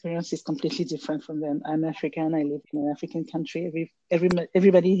black experience is completely different from them. I'm African. I live in an African country.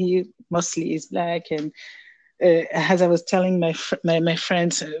 Everybody here mostly is black, and as I was telling my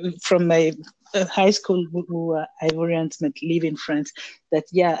friends from my high school who are Ivorians but live in France, that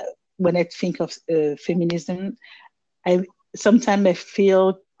yeah, when I think of feminism, I sometimes I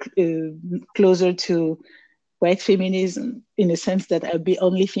feel closer to white feminism, in a sense that I'll be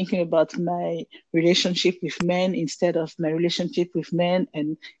only thinking about my relationship with men instead of my relationship with men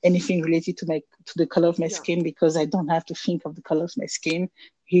and anything related to the color of my Yeah, skin, because I don't have to think of the color of my skin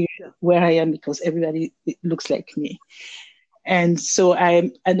here yeah, where I am, because everybody looks like me. And so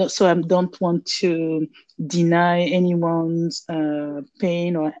I don't want to deny anyone's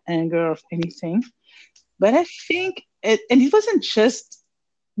pain or anger of anything. But I think, and it wasn't just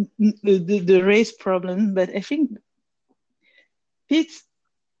the race problem, but I think Pete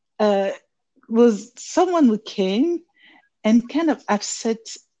uh, was someone who came and kind of upset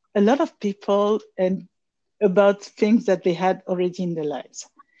a lot of people and about things that they had already in their lives.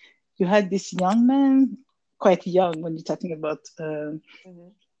 You had this young man, quite young when you're talking about mm-hmm.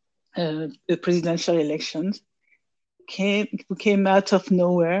 presidential elections, who came out of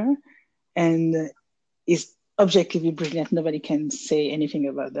nowhere and is objectively brilliant. Nobody can say anything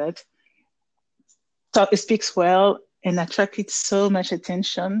about that. speaks well and attracted so much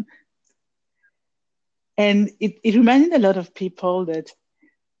attention. And it reminded a lot of people that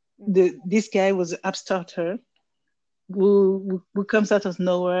this guy was an upstarter who comes out of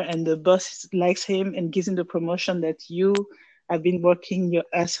nowhere, and the boss likes him and gives him the promotion that you have been working your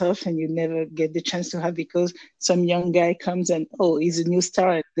ass off and you never get the chance to have, because some young guy comes and, oh, he's a new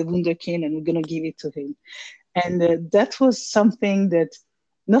star at the Wunderkind and we're going to give it to him. And that was something that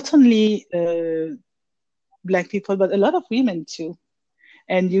not only Black people, but a lot of women too.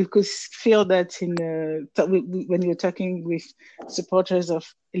 And you could feel that when you're talking with supporters of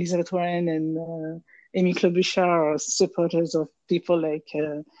Elizabeth Warren and Amy Klobuchar, or supporters of people like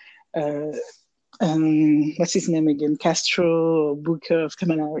what's his name again, Castro or Booker of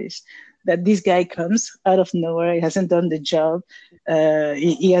Kamala Harris, that this guy comes out of nowhere. He hasn't done the job.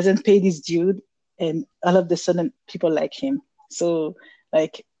 He hasn't paid his due, and all of a sudden people like him. So,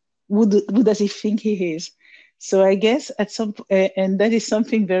 like, who does he think he is? So I guess and that is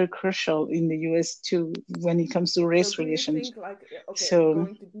something very crucial in the US too when it comes to race relations. Think, like, okay, I'm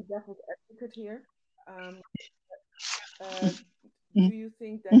going to be devil's advocate here. Do you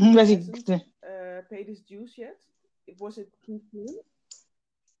think that he hasn't paid his dues yet? Was it too soon?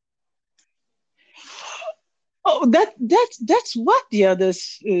 Oh, that's what the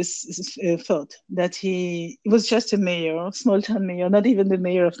others thought, that he was just a mayor, small town mayor, not even the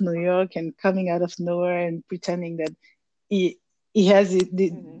mayor of New York, and coming out of nowhere and pretending that he has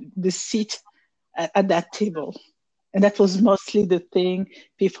the seat at that table. And that was mostly the thing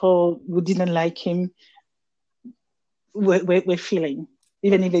people who didn't like him were feeling,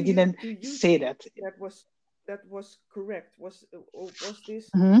 even if they didn't say that. That was correct. Was this?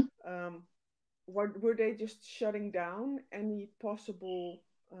 Mm-hmm. Were they just shutting down any possible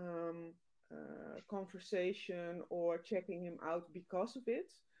conversation or checking him out because of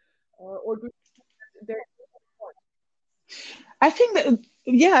it, or do they? I think that,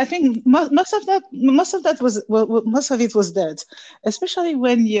 yeah, I think most of it was that, especially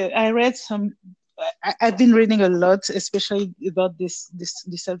when I read some. I've been reading a lot, especially about this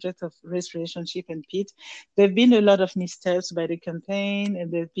subject of race relationship and Pete. There've been a lot of missteps by the campaign,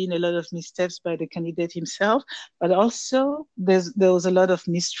 and there've been a lot of missteps by the candidate himself. But also, there was a lot of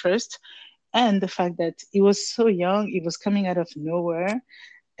mistrust, and the fact that he was so young, he was coming out of nowhere.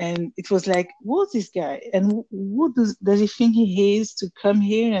 And it was like, who's this guy? And who does he think he is to come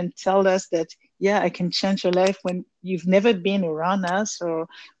here and tell us that, yeah, I can change your life when you've never been around us, or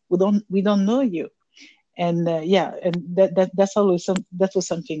we don't know you. And and that was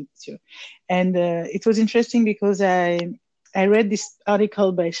something too. And it was interesting because I read this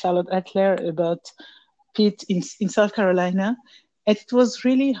article by Charlotte Adler about Pete in South Carolina. And it was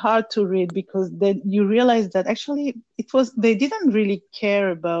really hard to read, because then you realize that actually they didn't really care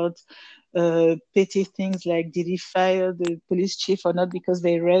about petty things like did he fire the police chief or not, because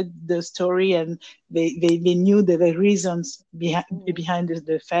they read the story and they knew there were reasons behind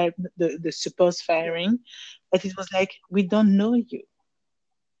the supposed firing. But it was like, we don't know you.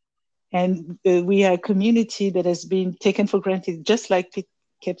 And we are a community that has been taken for granted, just like Pete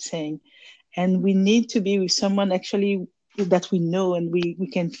kept saying. And we need to be with someone actually that we know, and we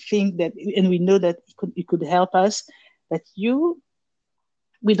can think that, and we know that it could help us, that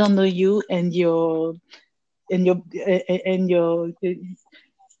we don't know you, and your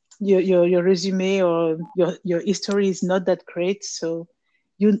resume or your history is not that great. So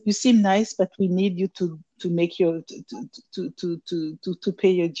you seem nice, but we need you to make to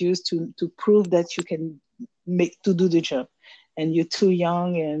pay your dues, to prove that you can do the job. And you're too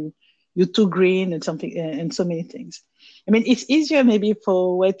young, and you're too green, and something, and so many things. I mean, it's easier maybe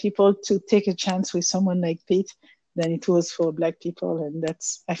for white people to take a chance with someone like Pete than it was for Black people. And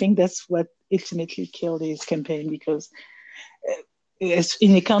I think that's what ultimately killed his campaign, because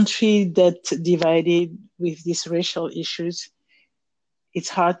in a country that divided with these racial issues, it's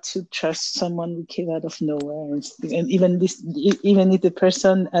hard to trust someone who came out of nowhere. And even if the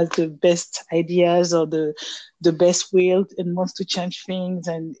person has the best ideas or the best will and wants to change things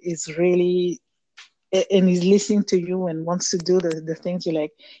and is listening to you and wants to do the things, you're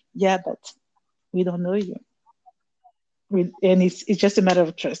like, yeah, but we don't know you. And it's just a matter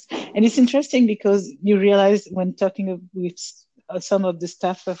of trust. And it's interesting because you realize when talking with some of the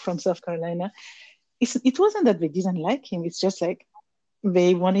staff from South Carolina, it wasn't that they didn't like him. It's just like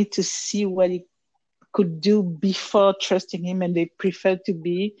they wanted to see what he could do before trusting him, and they preferred to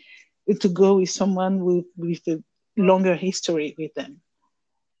go with someone with a longer history with them.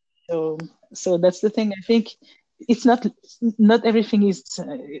 So that's the thing. I think it's not everything is.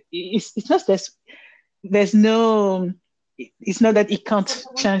 It's not that there's no. It's not that it can't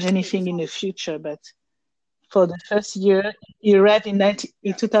change anything in the future, but for the first year. He read in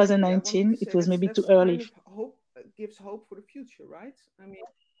Yeah, exactly. I wanted to 2019. It say was maybe that's too early. kind of hope, gives hope for the future, right? I mean,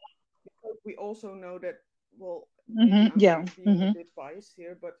 because we also know that, well, maybe I'm Yeah. being a bit biased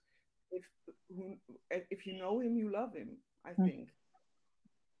here, but if who, if you know him, you love him, I think.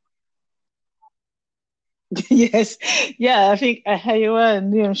 Yes, yeah. I think Iowa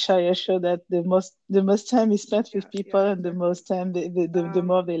and New Hampshire show that the most time he spent Yeah, with yeah, people, and the exactly. most time the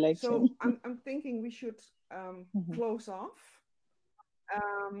more they liked him. So I'm thinking we should close off.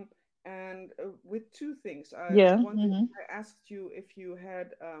 Um, and with two things, Yeah. I asked you if you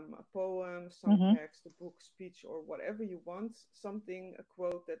had a poem, song Hmm. text, a book, speech, or whatever you want, something, a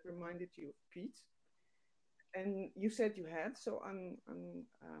quote that reminded you of Pete. And you said you had, so I'm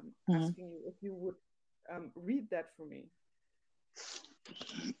Hmm. asking you if you would read that for me.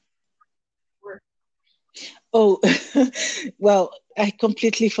 Or- Oh, well, I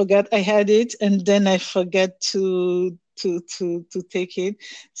completely forgot I had it, and then I forgot to take it.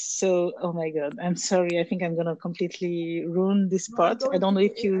 So, oh my God, I'm sorry. I think I'm gonna completely ruin this No, I'm part. I going don't to know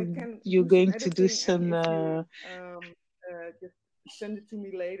do. if I you can you're do some going to do editing, and some. if you just send it to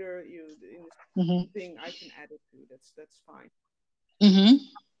me later, you in Mhm. the thing I can add it to. That's fine. Mhm.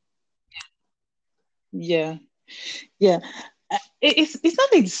 Yeah. Yeah. It's not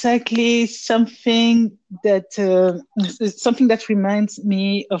exactly something that it's something that reminds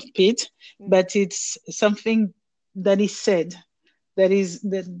me of Pete, Mm-hmm. but it's something that is said that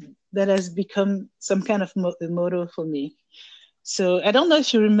has become some kind of motto for me. So I don't know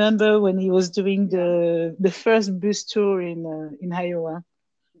if you remember when he was doing Yeah, the first bus tour in Iowa,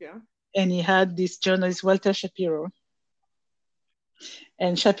 yeah. and he had this journalist Walter Shapiro,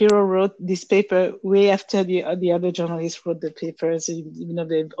 and Shapiro wrote this paper way after the other journalists wrote the papers.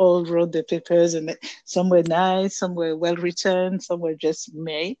 They all wrote the papers, and some were nice, some were well written, some were just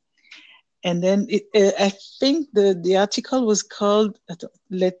meh. And then I think the article was called.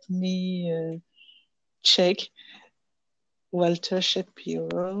 Let me check. Walter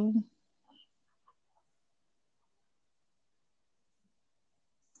Shapiro.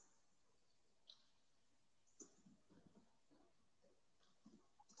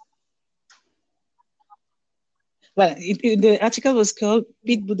 Well, the article was called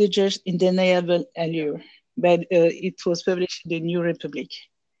Pete Buttigieg's Undeniable Yeah. Allure, but it was published in the New Republic.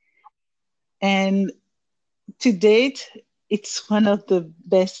 And to date, it's one of the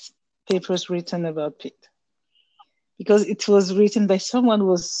best papers written about Pete because it was written by someone who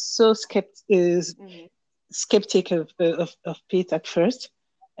was so Mm-hmm. skeptic of Pete at first,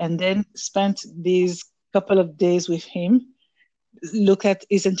 and then spent these couple of days with him, look at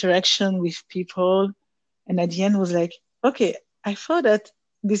his interaction with people, and at the end was like, okay, I thought that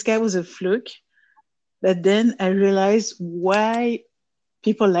this guy was a fluke, but then I realized why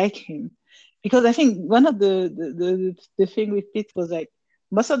people like him. Because I think one of the thing with Pete was like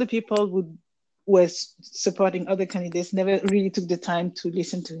most of the people would was supporting other candidates never really took the time to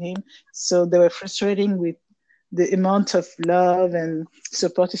listen to him. So they were frustrating with the amount of love and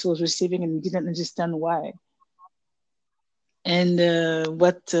support he was receiving and didn't understand why. And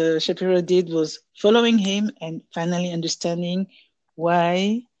what Shapiro did was following him and finally understanding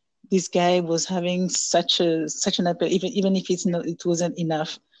why this guy was having such an appeal, even if it wasn't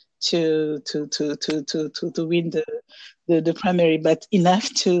enough to win the primary, but enough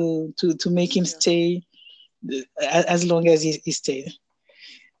to make him Yeah. stay as long as he stayed.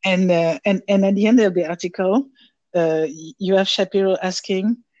 And at the end of the article, you have Shapiro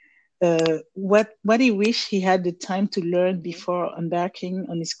asking what he wished he had the time to learn Mm-hmm. before embarking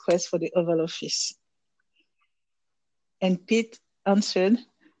on his quest for the Oval Office. And Pete answered,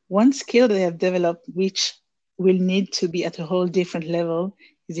 one skill they have developed, which will need to be at a whole different level,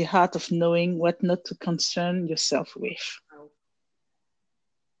 is the art of knowing what not to concern yourself with. Oh.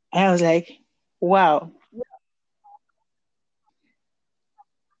 And I was like, wow.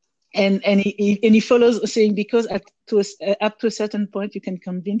 And he follows saying because up to a certain point you can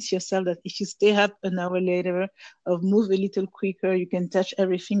convince yourself that if you stay up an hour later or move a little quicker you can touch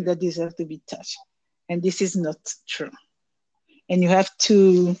everything that deserves to be touched, and this is not true, and you have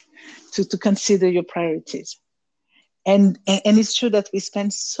to consider your priorities, and it's true that we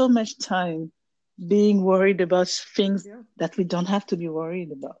spend so much time being worried about things Yeah. that we don't have to be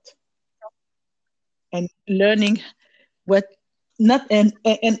worried about, and learning what not and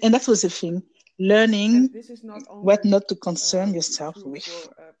that was the thing, And learning this is not what only not to concern yourself true with.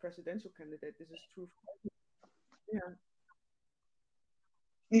 for a presidential candidate. This is true for, yeah.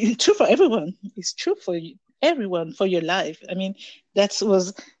 It's true for everyone. It's true for everyone for your life. I mean, that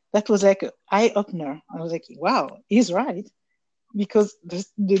was that was like an eye opener. I was like, wow, he's right. Because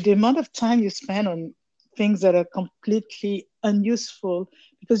the amount of time you spend on things that are completely unuseful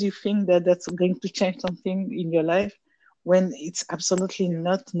because you think that that's going to change something in your life when it's absolutely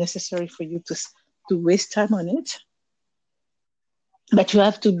not necessary for you to waste time on it. But you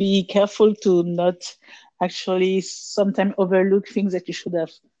have to be careful to not actually sometimes overlook things that you should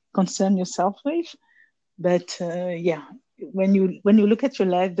have concerned yourself with. But yeah, when you look at your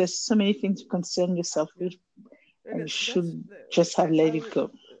life, there's so many things to concern yourself with, and you should just have let it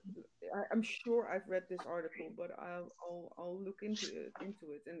go. I'm sure I've read this article, but I'll look into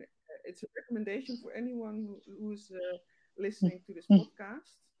it, and it's a recommendation for anyone who's listening to this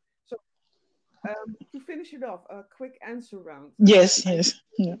podcast. So to finish it off, a quick answer round. Yes, I yes.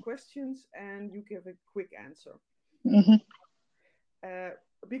 Yeah. questions and you give a quick answer. Mm-hmm.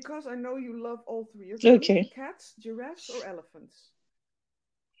 Because I know you love all three of them. Okay. Cats, giraffes, or elephants?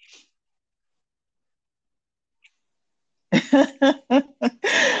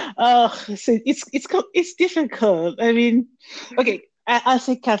 Oh, so it's difficult. I mean, okay, I'll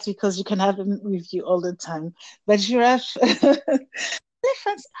say cats because you can have them with you all the time. But giraffe,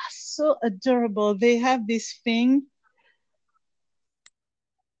 elephants are so adorable. They have this thing.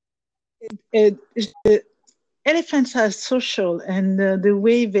 Uh, Elephants are social, and the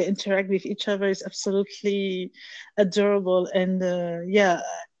way they interact with each other is absolutely adorable. And yeah,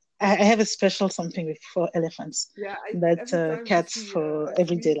 I have a special something for elephants, Yeah, but every time I cats see for a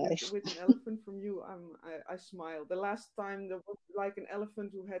everyday tweet life. with an elephant from you, I smile. The last time there was like an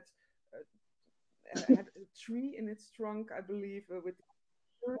elephant who had a tree in its trunk, I believe, with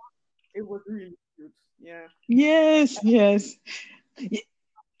it was really cute. Yeah. Yes, yes.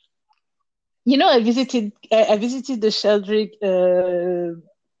 You know, I visited the Sheldrick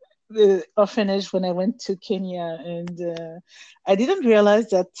the orphanage when I went to Kenya, and I didn't realize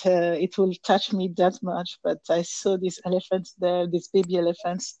that it will touch me that much. But I saw these elephants there, these baby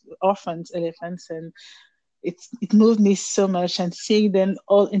elephants, orphans elephants, and it moved me so much. And seeing them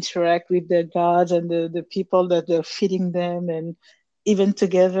all interact with the guards and the people that they're feeding them, and even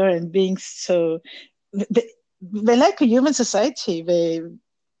together and being so, they, they're like a human society.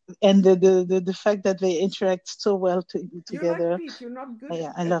 And the fact that they interact so well You're like together. Pete. You're not good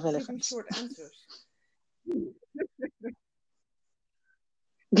Yeah, I at love giving elephants. short answers.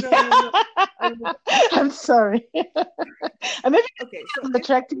 No, no, no. I'm sorry. I'm maybe Okay, so if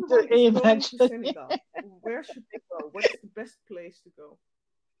attracted to everyone is him going to actually. Senegal, where should they go? What's the best place to go?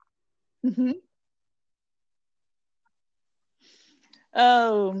 Mhm.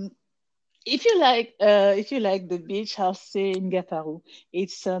 Um, if you like the beach, I'll say in Gataru.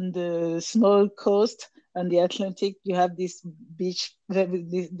 It's on the small coast on the Atlantic. You have this beach,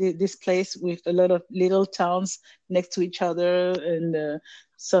 this place with a lot of little towns next to each other, and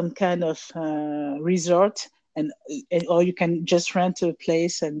some kind of resort, and or you can just rent a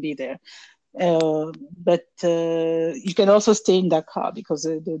place and be there. But you can also stay in Dakar because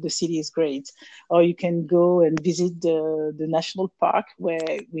the city is great. Or you can go and visit the national park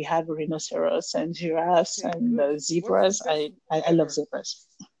where we have rhinoceros and giraffes Okay, and good. What's the zebras. best book I love ever? zebras.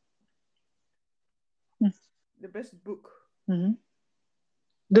 The best book. Mm-hmm.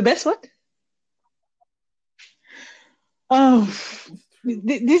 The best what? Oh, It's true.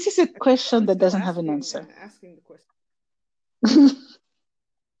 this is a question I'm that still doesn't have an asking answer. asking the question.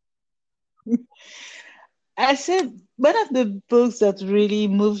 I said one of the books that really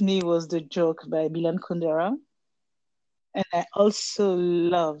moved me was The Joke by Milan Kundera, and I also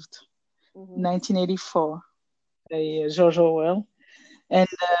loved Mm-hmm. 1984 by George Orwell. And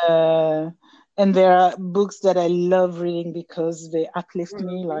uh, and there are books that I love reading because they uplift Royal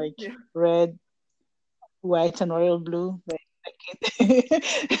me, Blue. like Yeah. Red, White, and Royal Blue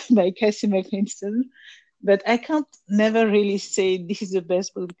by Cassie McKinston. But I can't never really say this is the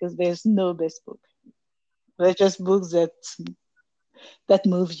best book because there's no best book. They're just books that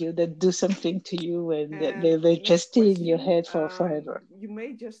move you, that do something to you, and And they just next stay in your question. head for forever. You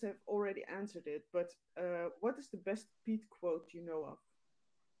may just have already answered it, but what is the best Pete quote you know of?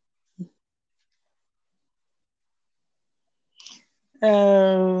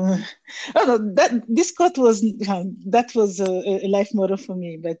 Um, oh no, that this quote was that was a life motto for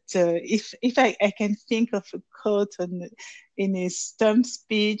me. But if I can think of a quote in his stump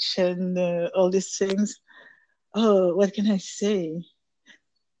speech and all these things, oh, what can I say?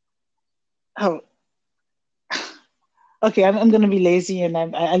 Oh, okay, I'm gonna be lazy and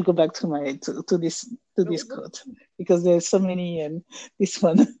I'll go back to No, this quote because there's so many and this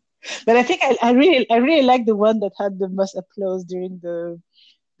one. But I think I really like the one that had the most applause during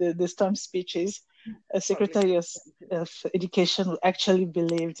the stump speeches. A public secretary education. of education who actually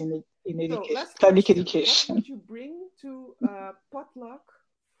believed in So, education, last public question. What education. would you bring to potluck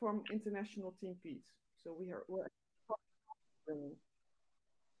from International Team Pete? So we're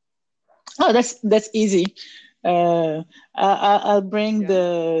Oh, that's easy. I'll bring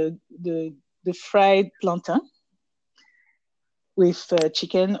yeah. the fried plantain with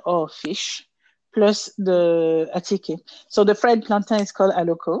chicken or fish, plus the attiqué. So the fried plantain is called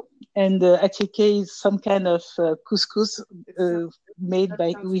aloko, and the attiqué is some kind of couscous It sounds, made that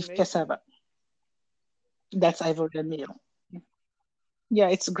by sounds with amazing. cassava. That's Ivorian meal. Yeah,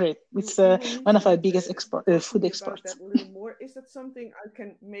 it's great. It's You will need one to of our biggest talk to food me about exports. that a little more. Is that something I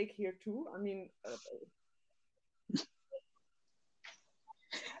can make here too? I mean,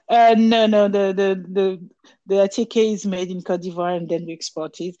 No, the attiqué is made in Cote d'Ivoire and then we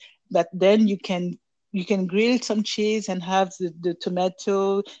export it. But then you can grill some cheese and have the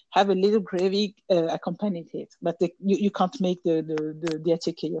tomato, have a little gravy accompany it. But you can't make the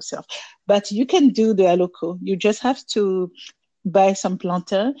attiqué yourself. But you can do the aloko. You just have to buy some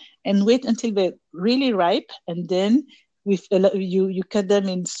plantain and wait until they're really ripe, and then you cut them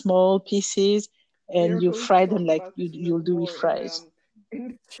in small pieces we and are you going to fry them talk like about this a you'll little do with more fries. in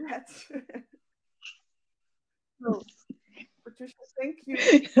the chat. So, Patricia, thank you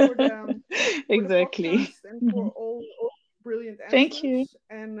for the Exactly. podcast and for Mhm. all brilliant Thank you. answers.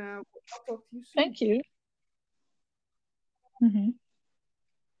 And I'll talk to you soon. Thank you. Mhm.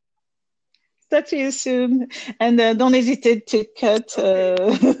 Talk to you soon. And don't hesitate to cut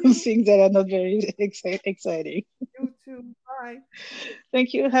Okay, thank you. things that are not very exciting. You too. Bye.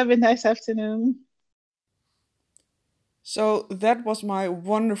 Thank you. Have a nice afternoon. So that was my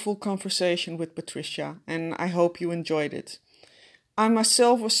wonderful conversation with Patricia, and I hope you enjoyed it. I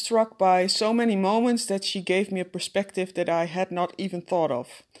myself was struck by so many moments that she gave me a perspective that I had not even thought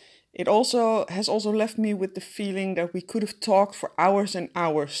of. It also has also left me with the feeling that we could have talked for hours and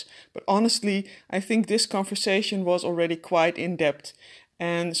hours, but honestly, I think this conversation was already quite in depth.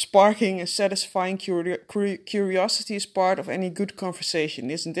 And sparking and satisfying curiosity is part of any good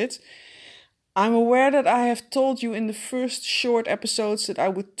conversation, isn't it? I'm aware that I have told you in the first short episodes that I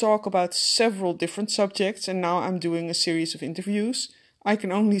would talk about several different subjects, and now I'm doing a series of interviews. I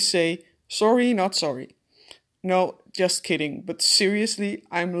can only say, sorry, not sorry. No, just kidding. But seriously,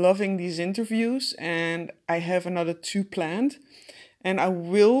 I'm loving these interviews, and I have another two planned. And I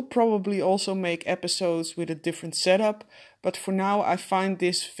will probably also make episodes with a different setup, but for now, I find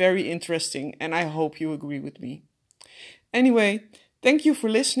this very interesting, and I hope you agree with me. Anyway, thank you for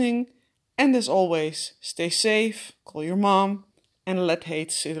listening. And as always, stay safe, call your mom, and let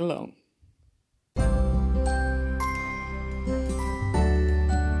hate sit alone.